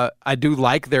 I do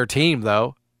like their team,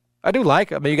 though. I do like.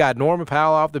 You got Norman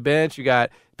Powell off the bench. You got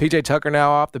P.J. Tucker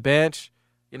now off the bench.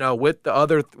 With the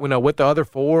other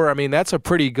four. That's a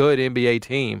pretty good NBA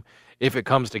team if it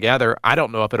comes together. I don't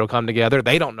know if it'll come together.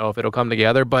 They don't know if it'll come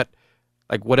together. But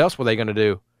what else were they going to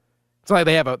do? It's not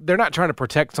like they're not trying to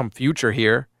protect some future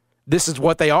here. This is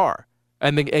what they are.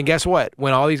 And guess what?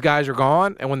 When all these guys are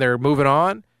gone and when they're moving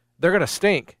on, they're going to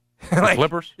stink. The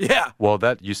Clippers? Yeah. Well,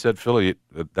 you said Philly.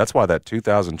 That's why that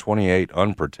 2028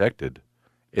 unprotected.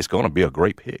 It's going to be a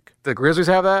great pick. The Grizzlies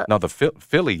have that? No, the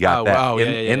Philly got that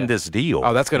in this deal.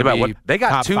 Oh, that's going to be they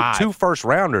got top two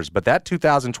first-rounders, but that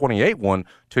 2028 one,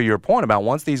 to your point about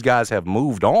once these guys have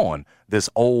moved on, this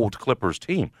old Clippers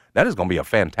team, that is going to be a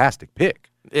fantastic pick.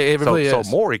 It really is. So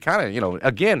Morey kind of,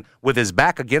 again, with his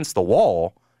back against the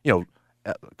wall,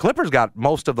 Clippers got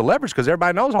most of the leverage because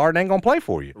everybody knows Harden ain't going to play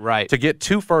for you. Right. To get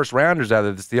two first-rounders out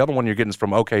of this, the other one you're getting is from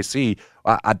OKC.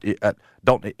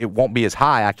 It won't be as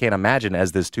high, I can't imagine,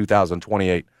 as this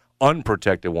 2028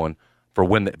 unprotected one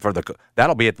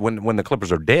that'll be when the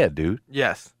Clippers are dead, dude.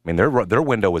 Yes. Their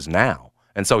window is now.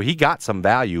 And so he got some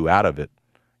value out of it,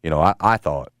 I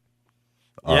thought.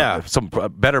 Some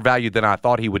better value than I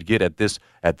thought he would get at this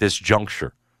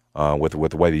juncture. With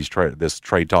the way this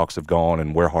trade talks have gone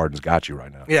and where Harden's got you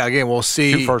right now. Yeah, again, we'll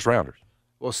see. 2 first-rounders.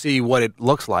 We'll see what it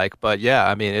looks like. But,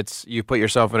 yeah, it's you put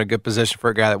yourself in a good position for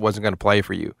a guy that wasn't going to play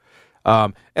for you.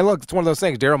 And, look, it's one of those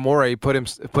things. Daryl Morey put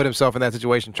himself in that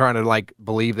situation trying to,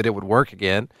 believe that it would work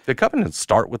again. Did Covington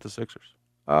start with the Sixers?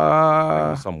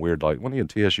 Some weird, wasn't he a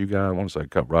TSU guy? I want to say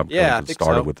Rob Covington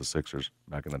started with the Sixers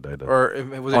back in the day. Or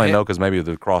was it I know because maybe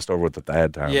they crossed over with the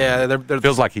Thad time. Yeah,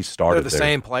 feels like he started they're the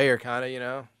same player, kind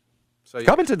of, So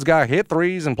Covington's guy hit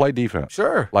threes and play defense.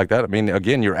 Sure. Like that.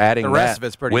 again, you're adding the rest that of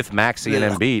it's pretty, with Maxey and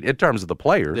Embiid in terms of the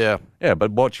players. Yeah. Yeah,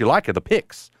 but what you like are the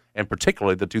picks, and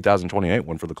particularly the 2028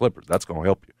 one for the Clippers. That's going to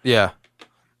help you. Yeah.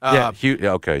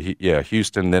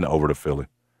 Houston, then over to Philly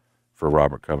for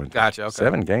Robert Covington. Gotcha, okay.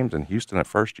 7 games in Houston that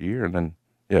first year, and then,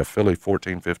 Philly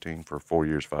 14-15 for 4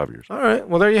 years, 5 years. All right.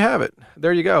 Well, there you have it.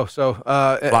 There you go. So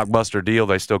blockbuster deal,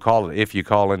 they still call it. If you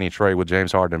call any trade with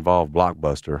James Harden involved,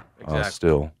 blockbuster. Exactly.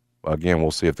 Still. Again, we'll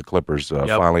see if the Clippers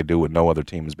finally do what no other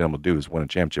team has been able to do, is win a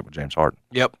championship with James Harden.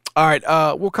 Yep. All right.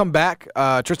 We'll come back.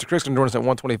 Trista Crickson joins us at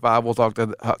 125. We'll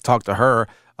talk to her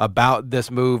about this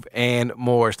move and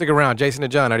more. Stick around. Jason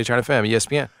and John, 90 FM,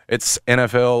 ESPN. It's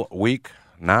NFL Week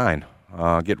 9.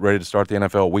 Get ready to start the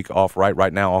NFL week off right.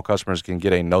 Right now, all customers can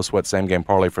get a no-sweat same-game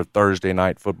parlay for Thursday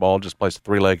night football. Just place a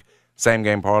 3-leg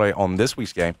same-game parlay on this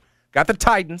week's game. Got the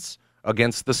Titans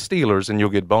against the Steelers, and you'll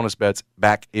get bonus bets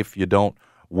back if you don't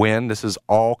win. This is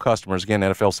all customers. Again,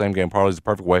 NFL same-game parlay is the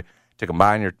perfect way to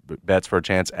combine your bets for a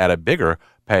chance at a bigger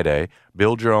payday.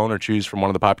 Build your own or choose from one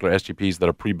of the popular SGPs that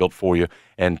are pre-built for you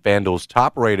and FanDuel's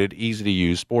top-rated,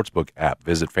 easy-to-use sportsbook app.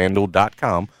 Visit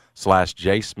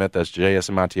FanDuel.com/JSmith, that's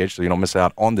JSMITH, so you don't miss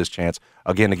out on this chance,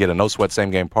 again, to get a no-sweat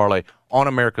same-game parlay on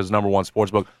America's #1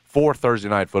 sportsbook for Thursday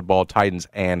Night Football, Titans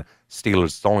and Steelers.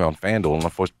 It's only on FanDuel, an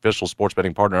official sports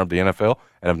betting partner of the NFL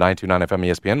and of 929 FM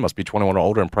ESPN. Must be 21 or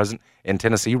older and present in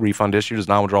Tennessee. Refund issued as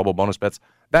non-withdrawable bonus bets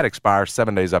that expire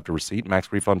 7 days after receipt.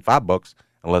 Max refund $5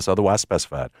 unless otherwise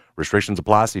specified. Restrictions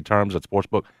apply. See terms at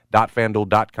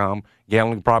sportsbook.fanduel.com.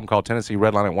 Gambling problem? Call Tennessee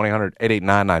Redline at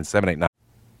 1-800-889-9789.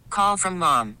 Call from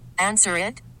mom. Answer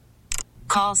it.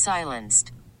 Call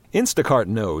silenced. Instacart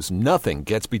knows nothing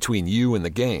gets between you and the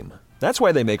game. That's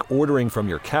why they make ordering from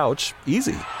your couch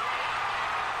easy.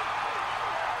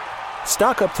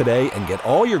 Stock up today and get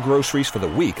all your groceries for the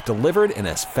week delivered in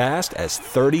as fast as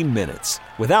 30 minutes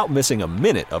without missing a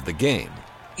minute of the game.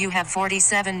 You have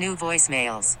 47 new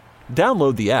voicemails.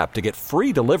 Download the app to get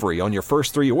free delivery on your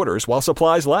first 3 orders while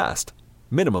supplies last.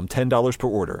 Minimum $10 per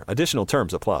order. Additional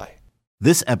terms apply.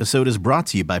 This episode is brought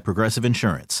to you by Progressive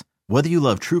Insurance. Whether you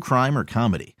love true crime or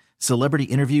comedy, celebrity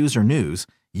interviews or news,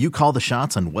 you call the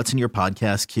shots on what's in your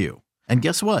podcast queue. And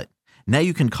guess what? Now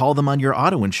you can call them on your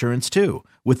auto insurance too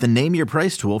with the Name Your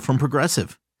Price tool from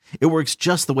Progressive. It works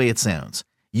just the way it sounds.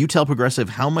 You tell Progressive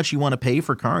how much you want to pay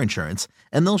for car insurance,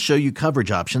 and they'll show you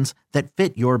coverage options that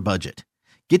fit your budget.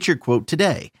 Get your quote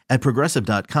today at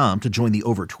Progressive.com to join the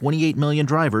over 28 million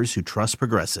drivers who trust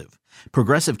Progressive.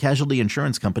 Progressive Casualty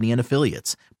Insurance Company and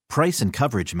Affiliates. Price and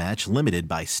coverage match limited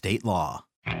by state law.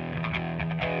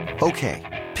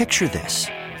 Okay, picture this.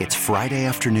 It's Friday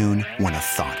afternoon when a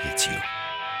thought hits you.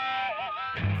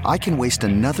 I can waste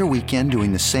another weekend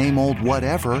doing the same old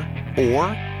whatever, or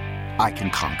I can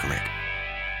conquer it.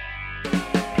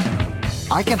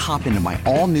 I can hop into my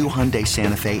all-new Hyundai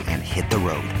Santa Fe and hit the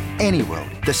road. Any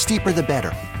road. The steeper, the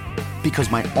better.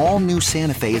 Because my all-new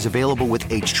Santa Fe is available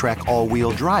with H-Track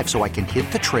all-wheel drive, so I can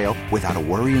hit the trail without a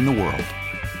worry in the world.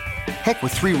 Heck,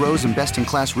 with 3 rows and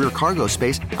best-in-class rear cargo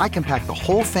space, I can pack the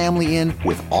whole family in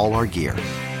with all our gear.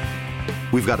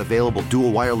 We've got available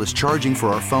dual wireless charging for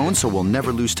our phones, so we'll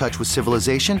never lose touch with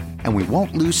civilization, and we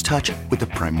won't lose touch with the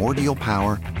primordial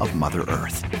power of Mother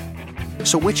Earth.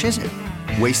 So which is it?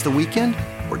 Waste the weekend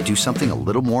or do something a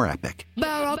little more epic?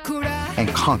 And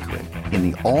conquer it in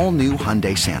the all-new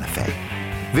Hyundai Santa Fe.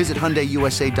 Visit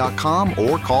HyundaiUSA.com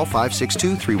or call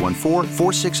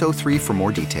 562-314-4603 for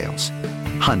more details.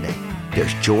 Hyundai,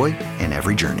 there's joy in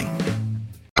every journey.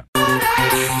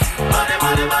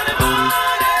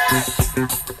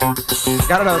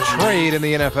 Got another trade in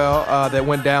the NFL that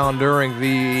went down during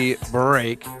the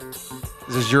break.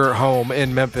 This is your home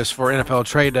in Memphis for NFL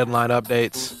trade deadline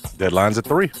updates. Deadline's at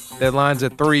 3. Deadline's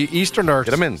at 3 Eastern or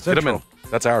Get them in. Central? Get them in.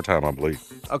 That's our time, I believe.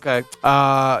 Okay.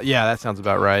 Yeah, that sounds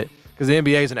about right. Because the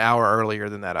NBA is an hour earlier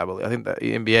than that, I believe. I think the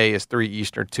NBA is 3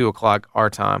 Eastern, 2 o'clock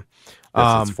our time.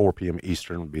 Yes, it's 4 p.m.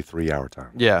 Eastern would be 3 hour time.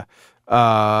 Yeah.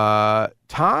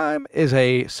 Time is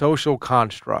a social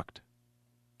construct.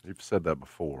 You've said that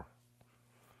before.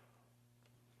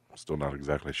 I'm still not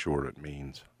exactly sure what it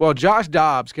means. Well, Josh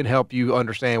Dobbs can help you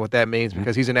understand what that means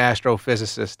because he's an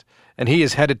astrophysicist, and he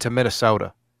is headed to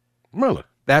Minnesota. Really?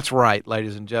 That's right,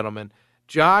 ladies and gentlemen.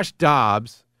 Josh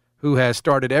Dobbs, who has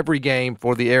started every game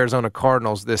for the Arizona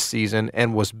Cardinals this season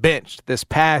and was benched this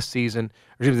past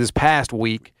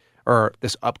week, or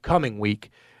this upcoming week,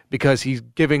 because he's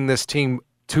giving this team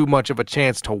too much of a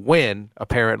chance to win,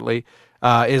 apparently,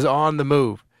 is on the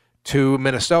move to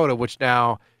Minnesota, which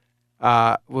now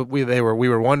we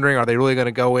were wondering, are they really going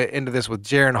to go into this with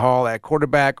Jaron Hall at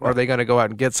quarterback, or are they going to go out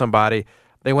and get somebody?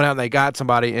 They went out and they got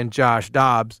somebody in Josh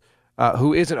Dobbs,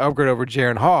 who is an upgrade over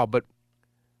Jaron Hall, but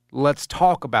let's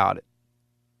talk about it.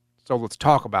 So let's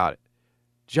talk about it.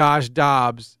 Josh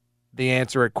Dobbs, the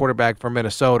answer at quarterback for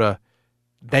Minnesota,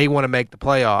 they want to make the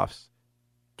playoffs.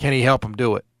 Can he help them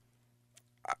do it?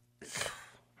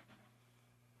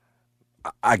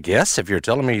 I guess if you're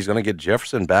telling me he's going to get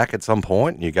Jefferson back at some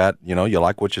point, and you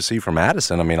like what you see from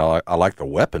Addison. I mean, I like the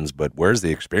weapons, but where's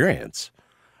the experience?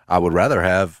 I would rather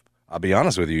have, I'll be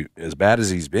honest with you, as bad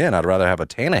as he's been, I'd rather have a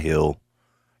Tannehill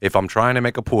if I'm trying to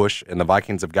make a push and the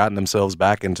Vikings have gotten themselves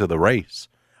back into the race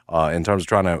in terms of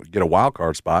trying to get a wild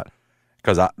card spot,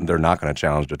 because they're not going to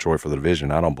challenge Detroit for the division.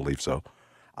 I don't believe so.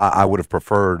 I would have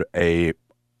preferred a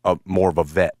more of a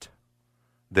vet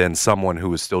than someone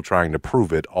who is still trying to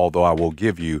prove it, although I will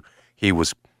give you he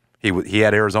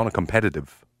had Arizona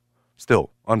competitive,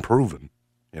 still unproven,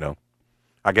 I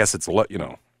guess it's,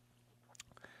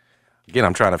 Again,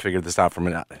 I'm trying to figure this out for a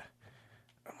minute.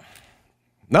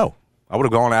 No. I would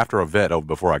have gone after a vet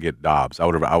before I get Dobbs. I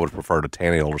would have preferred a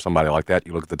Tannehill or somebody like that.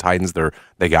 You look at the Titans;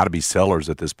 they got to be sellers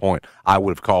at this point. I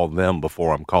would have called them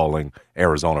before I'm calling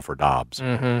Arizona for Dobbs.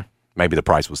 Mm-hmm. Maybe the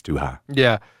price was too high.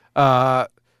 Yeah, I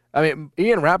mean,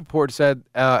 Ian Rappaport said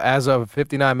as of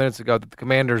 59 minutes ago that the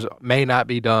Commanders may not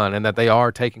be done and that they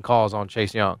are taking calls on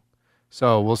Chase Young.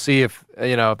 So we'll see if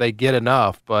they get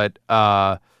enough, but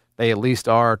they at least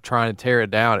are trying to tear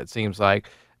it down. It seems like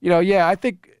I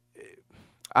think.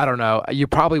 I don't know. You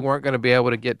probably weren't going to be able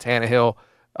to get Tannehill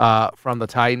from the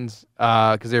Titans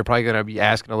because they're probably going to be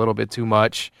asking a little bit too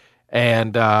much,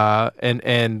 and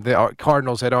the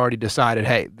Cardinals had already decided,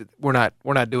 hey, we're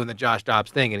not doing the Josh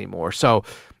Dobbs thing anymore. So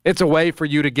it's a way for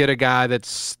you to get a guy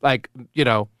that's like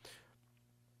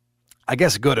I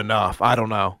guess good enough. I don't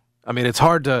know. I mean, it's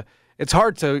hard to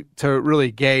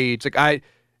really gauge. Like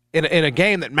in a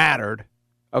game that mattered,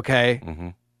 okay, mm-hmm.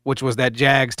 which was that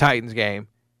Jags-Titans game.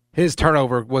 His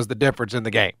turnover was the difference in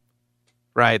the game,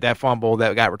 right? That fumble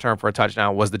that got returned for a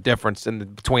touchdown was the difference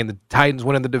between the Titans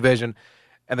winning the division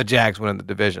and the Jags winning the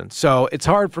division. So it's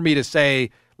hard for me to say,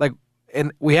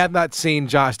 and we have not seen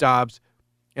Josh Dobbs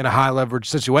in a high-leverage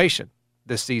situation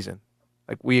this season.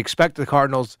 Like, we expect the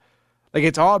Cardinals,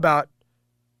 it's all about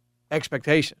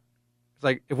expectation. It's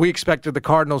like, if we expected the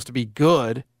Cardinals to be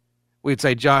good, we'd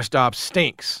say Josh Dobbs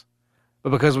stinks. But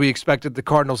because we expected the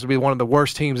Cardinals to be one of the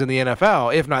worst teams in the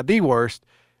NFL, if not the worst,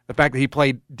 the fact that he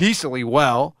played decently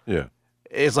well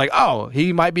is like, oh,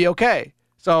 he might be okay.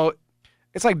 So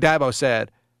it's like Dabo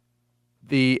said,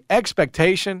 the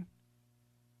expectation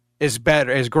is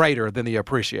greater than the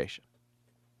appreciation.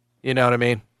 You know what I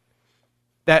mean?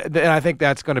 And I think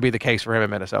that's going to be the case for him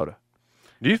in Minnesota.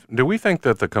 Do we think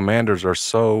that the Commanders are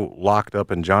so locked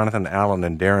up in Jonathan Allen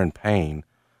and Darren Payne?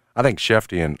 I think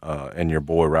Shefty and your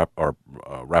boy Rapport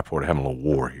are having a little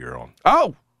war here on.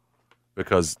 Oh,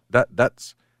 because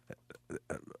that's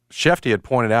Shefty had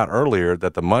pointed out earlier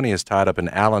that the money is tied up in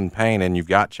Allen Payne, and you've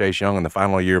got Chase Young in the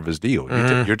final year of his deal.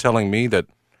 Mm-hmm. You're telling me that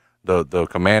the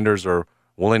Commanders are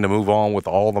willing to move on with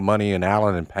all the money in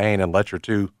Allen and Payne and let your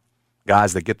two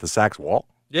guys that get the sacks walk?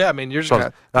 Yeah, I mean, you're just going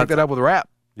to pick that up with Rapp.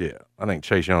 Yeah, I think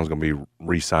Chase Young's going to be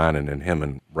re-signing, and him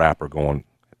and Rapp are going.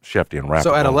 Shefty and Rapp.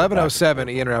 So at 11:07,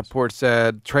 Ian Rappaport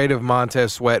said trade of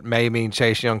Montez Sweat may mean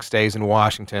Chase Young stays in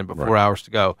Washington, but 4 hours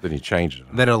to go. Then he changed it.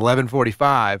 Then at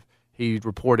 11:45, he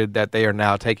reported that they are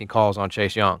now taking calls on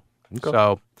Chase Young. Okay.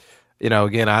 So,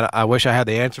 again, I wish I had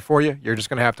the answer for you. You're just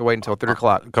going to have to wait until 3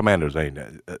 o'clock. Commanders ain't.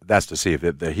 That's to see if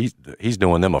he's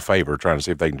doing them a favor, trying to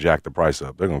see if they can jack the price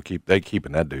up. They're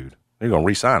keeping that dude. They're going to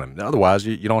re-sign him. Otherwise,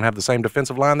 you don't have the same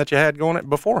defensive line that you had going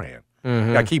beforehand. Mm-hmm.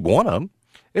 You got to keep one of them.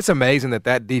 It's amazing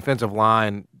that defensive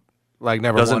line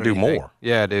never doesn't do more.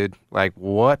 Yeah, dude.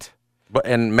 What?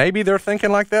 And maybe they're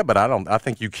thinking like that, but I don't. I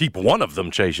think you keep one of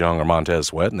them, Chase Young or Montez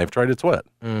Sweat, and they've traded Sweat.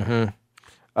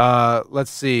 Mm-hmm.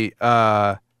 Let's see.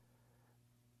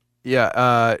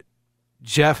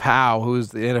 Jeff Howe,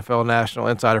 who's the NFL National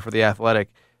Insider for The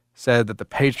Athletic, said that the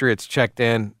Patriots checked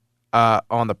in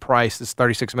on the price. This is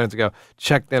 36 minutes ago.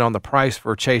 Checked in on the price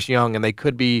for Chase Young, and they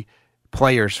could be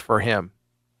players for him.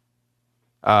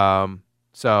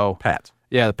 So Pats.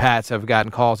 Yeah, the Pats have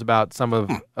gotten calls about some of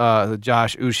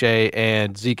Josh Uche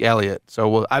and Zeke Elliott.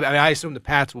 So I assume the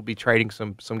Pats will be trading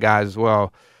some guys as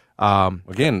well.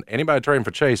 Again, anybody trading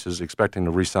for Chase is expecting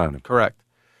to re-sign him. Correct.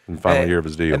 In the final year of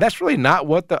his deal. And that's really not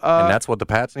what the and that's what the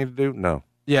Pats need to do? No.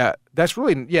 Yeah, that's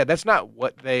not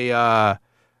what they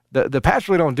the Pats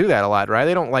really don't do that a lot, right?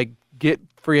 They don't get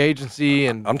free agency,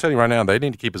 and I'm telling you right now, they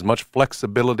need to keep as much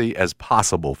flexibility as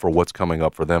possible for what's coming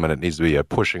up for them, and it needs to be a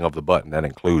pushing of the button. That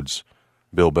includes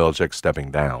Bill Belichick stepping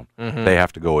down. Mm-hmm. They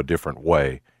have to go a different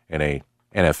way in a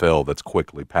NFL that's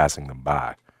quickly passing them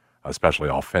by, especially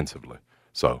offensively.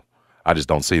 So I just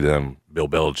don't see them, Bill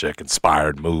Belichick,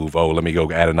 inspired move, let me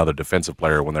go add another defensive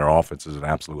player when their offense is an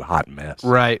absolute hot mess.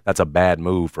 Right. That's a bad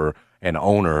move for an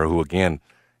owner who, again,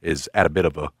 is at a bit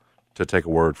of to take a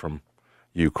word from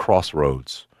you,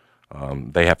 crossroads.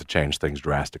 They have to change things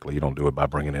drastically. You don't do it by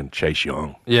bringing in Chase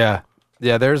Young. Yeah.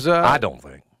 There's I don't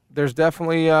think there's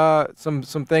definitely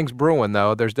some things brewing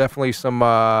though. There's definitely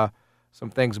some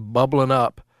things bubbling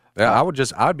up. Yeah,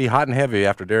 I'd be hot and heavy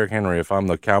after Derrick Henry if I'm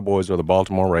the Cowboys or the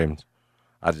Baltimore Ravens.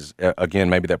 Again,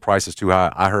 maybe that price is too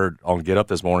high. I heard on Get Up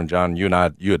this morning, John, you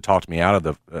had talked me out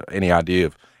of any idea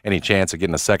of any chance of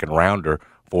getting a second rounder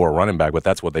for a running back, but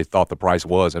that's what they thought the price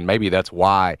was, and maybe that's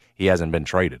why he hasn't been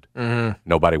traded. Mm-hmm.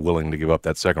 Nobody willing to give up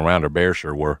that second rounder. Bears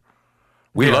sure were.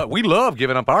 We love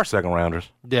giving up our second rounders.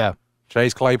 Yeah,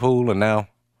 Chase Claypool and now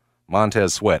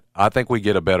Montez Sweat. I think we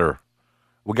got a better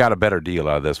deal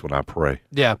out of this one. I pray.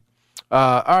 Yeah.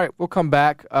 All right, we'll come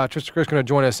back. Tristan Chris going to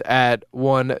join us at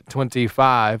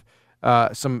 1:25.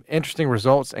 Some interesting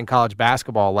results in college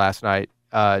basketball last night,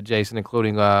 Jason,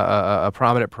 including a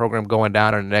prominent program going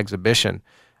down in an exhibition.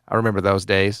 I remember those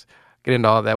days. Get into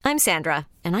all that. I'm Sandra,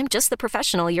 and I'm just the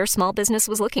professional your small business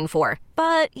was looking for.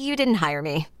 But you didn't hire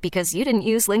me because you didn't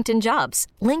use LinkedIn Jobs.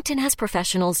 LinkedIn has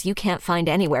professionals you can't find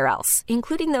anywhere else,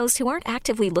 including those who aren't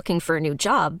actively looking for a new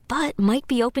job, but might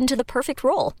be open to the perfect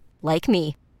role, like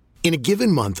me. In a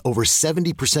given month, over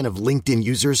 70% of LinkedIn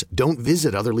users don't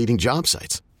visit other leading job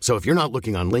sites. So if you're not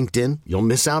looking on LinkedIn, you'll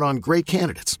miss out on great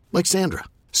candidates like Sandra.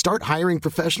 Start hiring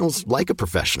professionals like a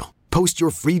professional. Post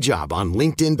your free job on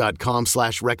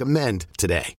linkedin.com/recommend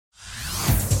today.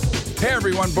 Hey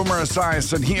everyone, Boomer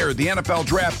Esiason here. The NFL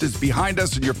Draft is behind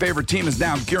us and your favorite team is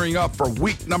now gearing up for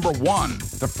week number 1.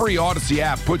 The free Odyssey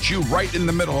app puts you right in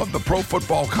the middle of the pro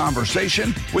football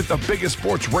conversation with the biggest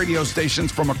sports radio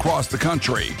stations from across the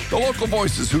country. The local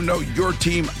voices who know your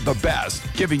team the best,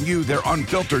 giving you their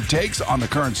unfiltered takes on the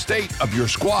current state of your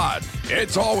squad.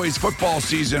 It's always football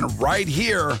season right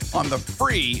here on the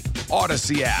free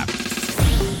Odyssey app.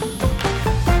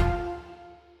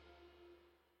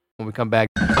 When we come back.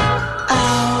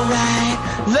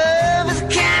 Love is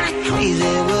kinda crazy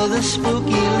with a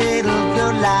spooky little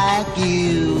girl like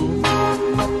you.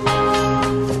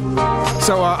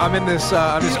 So I'm in this.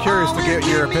 I'm just curious to get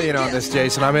your opinion on this,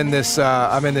 Jason. I'm in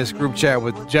this group chat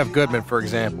with Jeff Goodman, for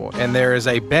example, and there is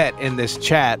a bet in this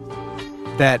chat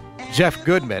that Jeff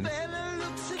Goodman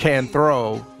can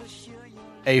throw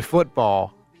a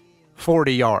football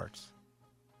 40 yards,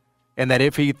 and that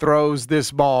if he throws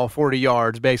this ball 40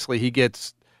 yards, basically he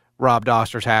gets Rob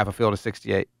Doster's half a field of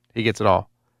 68. He gets it all.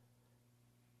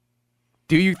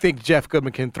 Do you think Jeff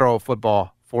Goodman can throw a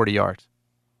football 40 yards?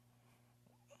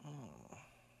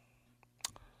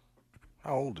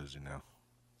 How old is he now?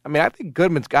 I mean, I think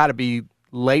Goodman's got to be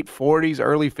late 40s,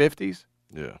 early 50s.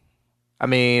 Yeah. I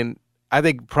mean, I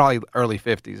think probably early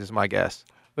 50s is my guess.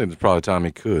 I think there's probably time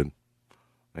he could.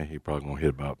 And he probably going to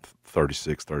hit about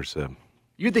 36, 37.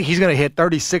 You think he's going to hit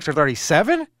 36 or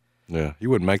 37? Yeah, he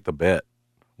wouldn't make the bet.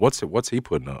 What's he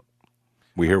putting up?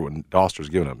 We hear what Doster's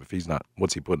giving up. If he's not,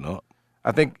 what's he putting up?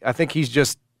 I think he's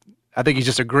just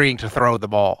agreeing to throw the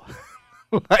ball.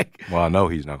 Well, I know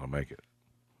he's not going to make it.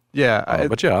 Yeah, I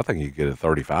think he could get it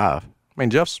 35. I mean,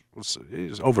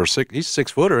 he's over he's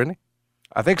 6 footer, isn't he?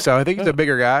 I think so. I think he's a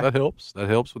bigger guy. That helps. That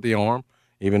helps with the arm,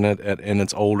 even in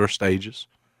its older stages.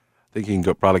 I think he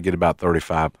can probably get about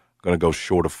 35. Going to go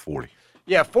short of 40.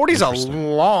 Yeah, 40's a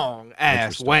long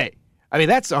ass way. I mean,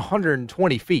 that's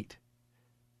 120 feet.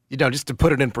 Just to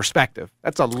put it in perspective,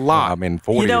 that's a lot. Well, I mean,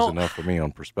 40 is enough for me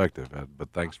on perspective,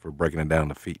 but thanks for breaking it down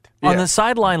to feet. On the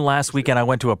sideline last weekend, I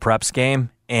went to a preps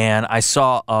game, and I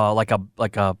saw like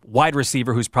a wide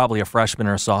receiver who's probably a freshman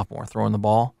or a sophomore throwing the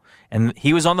ball, and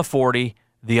he was on the 40.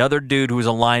 The other dude who was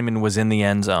a lineman was in the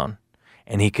end zone,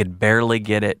 and he could barely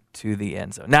get it to the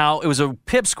end zone. Now, it was a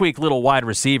pipsqueak little wide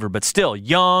receiver, but still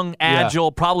young,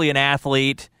 agile, probably an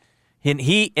athlete. And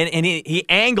he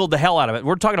angled the hell out of it.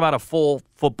 We're talking about a full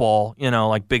football,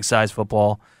 like big size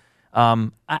football.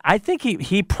 I think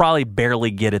he probably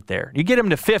barely get it there. You get him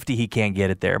to 50, he can't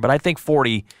get it there. But I think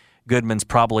 40, Goodman's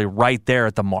probably right there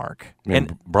at the mark. I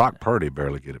mean, Brock Purdy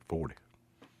barely get it 40.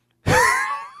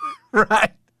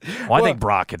 Right. Well, I think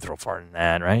Brock could throw farther than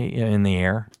that, right? In the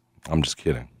air. I'm just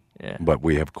kidding. Yeah. But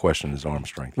we have questioned his arm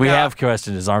strength. We have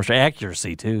questioned his arm strength,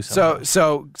 accuracy too. So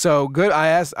good. I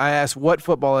asked what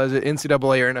football is it,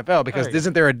 NCAA or NFL? Because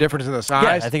isn't there a difference in the size?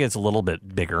 Yeah, I think it's a little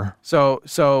bit bigger.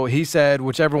 So he said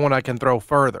whichever one I can throw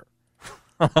further.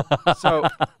 So,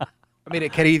 I mean,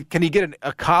 can he get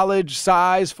a college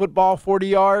size football 40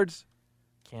 yards?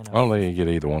 I don't think he can get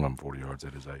either one of them 40 yards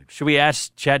at his age. Should we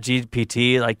ask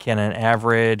ChatGPT, like, can an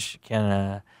average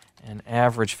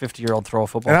 50-year-old throw a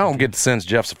football? And I don't get the sense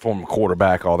Jeff's a former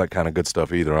quarterback, all that kind of good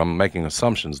stuff either. I'm making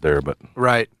assumptions there, but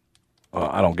right.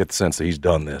 I don't get the sense that he's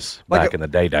done this back in the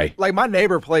day. Like my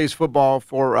neighbor plays football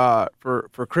for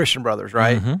Christian Brothers,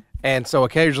 right? Mm-hmm. And so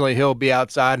occasionally he'll be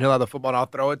outside and he'll have the football and I'll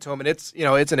throw it to him, and it's an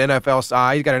NFL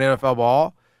size. He's got an NFL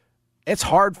ball. It's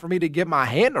hard for me to get my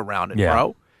hand around it,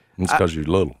 bro. It's because you're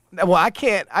little. Well, I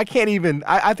can't even.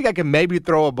 I think I can maybe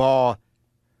throw a ball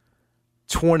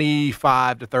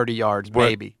 25 to 30 yards,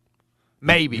 maybe.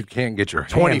 You can't get your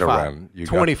hand around.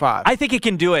 25. I think he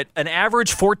can do it. An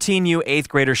average 14U 8th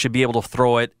grader should be able to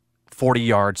throw it 40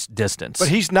 yards distance. But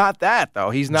he's not that,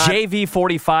 though. He's not. JV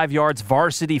 45 yards,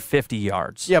 varsity 50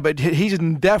 yards. Yeah, but he's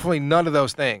definitely none of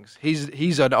those things.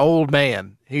 He's an old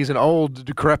man. He's an old,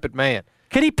 decrepit man.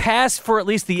 Could he pass for at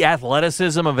least the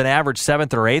athleticism of an average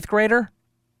 7th or 8th grader?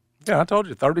 Yeah, I told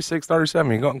you, 36,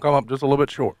 37. You're going to come up just a little bit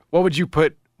short. What would you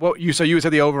put? So you would say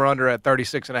the over-under at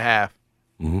 36.5.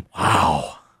 Mm-hmm.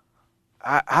 Wow.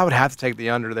 I would have to take the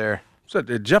under there. So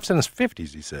Jeff's in his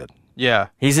 50s, he said. Yeah.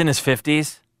 He's in his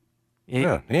 50s? He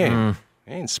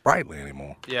ain't sprightly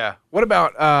anymore. Yeah. What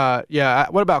about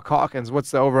what about Calkins?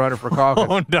 What's the over-under for Calkins?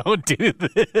 Oh, don't do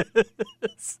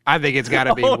this. I think it's got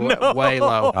to be way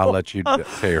low. I'll let you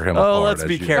tear him apart. Let's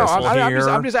be careful here.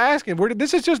 I'm just asking.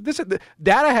 This is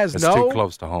data has it's no. too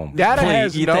close to home. Data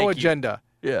has no agenda.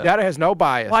 Yeah. Data has no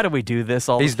bias. Why do we do this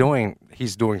all He's doing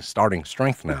starting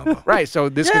strength now, though. Right, so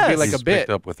this could be like a bit.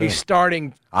 He's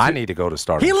starting. I need to go to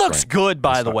starting He looks strength. good,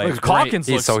 by the way. Calkins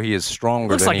looks. So he is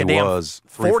stronger looks than like he a was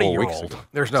 40-year-old. 3-4 weeks ago.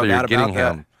 There's no so doubt you're about getting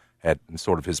him at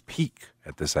sort of his peak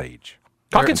at this age.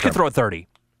 Calkins could throw a 30.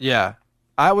 Yeah.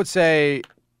 I would say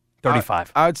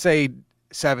 35. I would say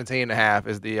 17.5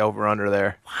 is the over-under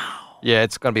there. Wow. Yeah,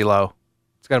 it's going to be low.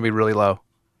 It's going to be really low.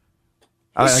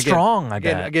 He's strong, I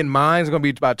bet. Again, mine's going to be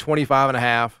about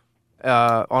 25.5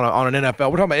 on an NFL.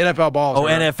 We're talking about NFL balls. Oh,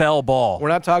 NFL ball. We're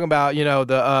not talking about,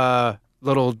 the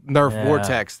little Nerf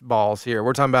Vortex balls here.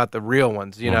 We're talking about the real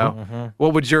ones, know.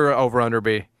 What would your over-under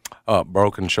be?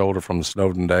 Broken shoulder from the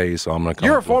Snowden days, so I'm going to come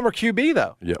You're a former QB,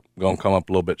 though. Yep. Going to come up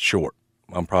a little bit short.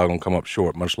 I'm probably going to come up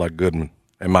short, much like Goodman.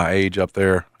 And my age up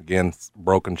there, again,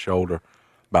 broken shoulder,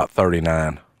 about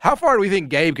 39. How far do we think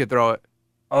Gabe could throw it?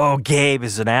 Oh, Gabe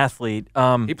is an athlete.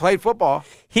 He played football.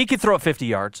 He could throw it 50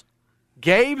 yards.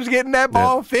 Gabe's getting that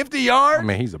ball 50 yards? I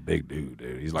mean, he's a big dude.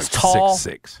 He's like tall,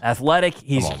 6'6". athletic.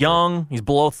 He's young. He's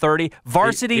below 30.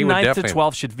 Varsity 9th to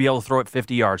 12th should be able to throw it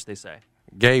 50 yards, they say.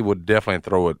 Gabe would definitely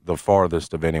throw it the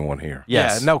farthest of anyone here.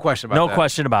 Yes. Yeah, no question about that. No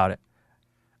question about it.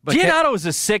 But Giannotto is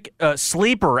a sick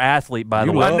sleeper athlete, by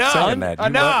the you way. love saying that.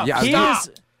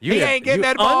 He ain't getting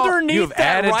that ball. Underneath You've that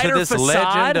added Ryder to this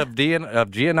facade. legend of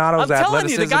Giannotto's I'm telling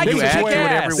athleticism. you, the guy You can add kick to it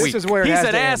ass. every week. This is where it He's has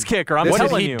an to ass end. kicker. I'm what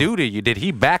telling did he you. do to you? Did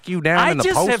he back you down in the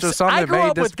post or something? I grew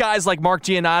up with guys like Mark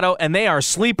Giannotto, and they are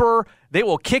sleeper. They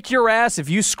will kick your ass if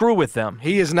you screw with them.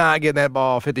 He is not getting that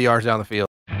ball 50 yards down the field.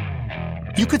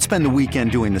 You could spend the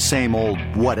weekend doing the same old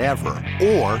whatever,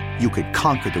 or you could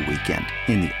conquer the weekend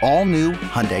in the all-new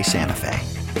Hyundai Santa Fe.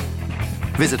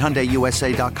 Visit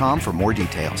HyundaiUSA.com for more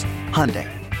details. Hyundai,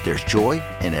 there's joy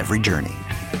in every journey.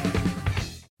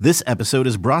 This episode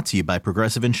is brought to you by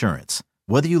Progressive Insurance.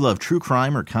 Whether you love true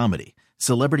crime or comedy,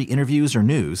 celebrity interviews or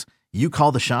news, you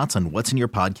call the shots on what's in your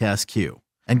podcast queue.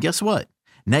 And guess what?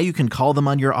 Now you can call them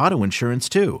on your auto insurance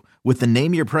too with the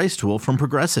Name Your Price tool from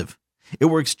Progressive. It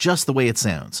works just the way it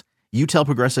sounds. You tell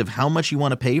Progressive how much you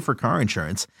want to pay for car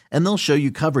insurance, and they'll show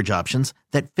you coverage options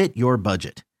that fit your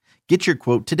budget. Get your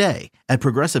quote today at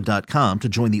Progressive.com to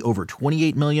join the over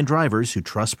 28 million drivers who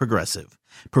trust Progressive.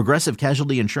 Progressive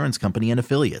Casualty Insurance Company and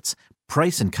Affiliates.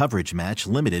 Price and coverage match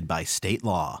limited by state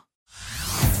law.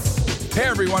 Hey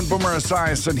everyone, Boomer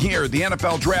Esiason here. The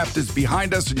NFL draft is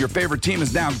behind us and your favorite team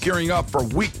is now gearing up for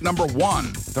week number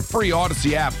 1. The free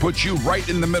Odyssey app puts you right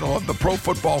in the middle of the pro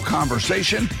football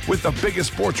conversation with the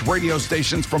biggest sports radio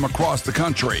stations from across the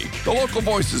country. The local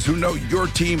voices who know your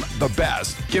team the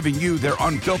best, giving you their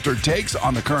unfiltered takes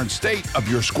on the current state of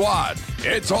your squad.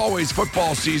 It's always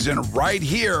football season right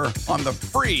here on the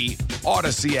free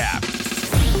Odyssey app.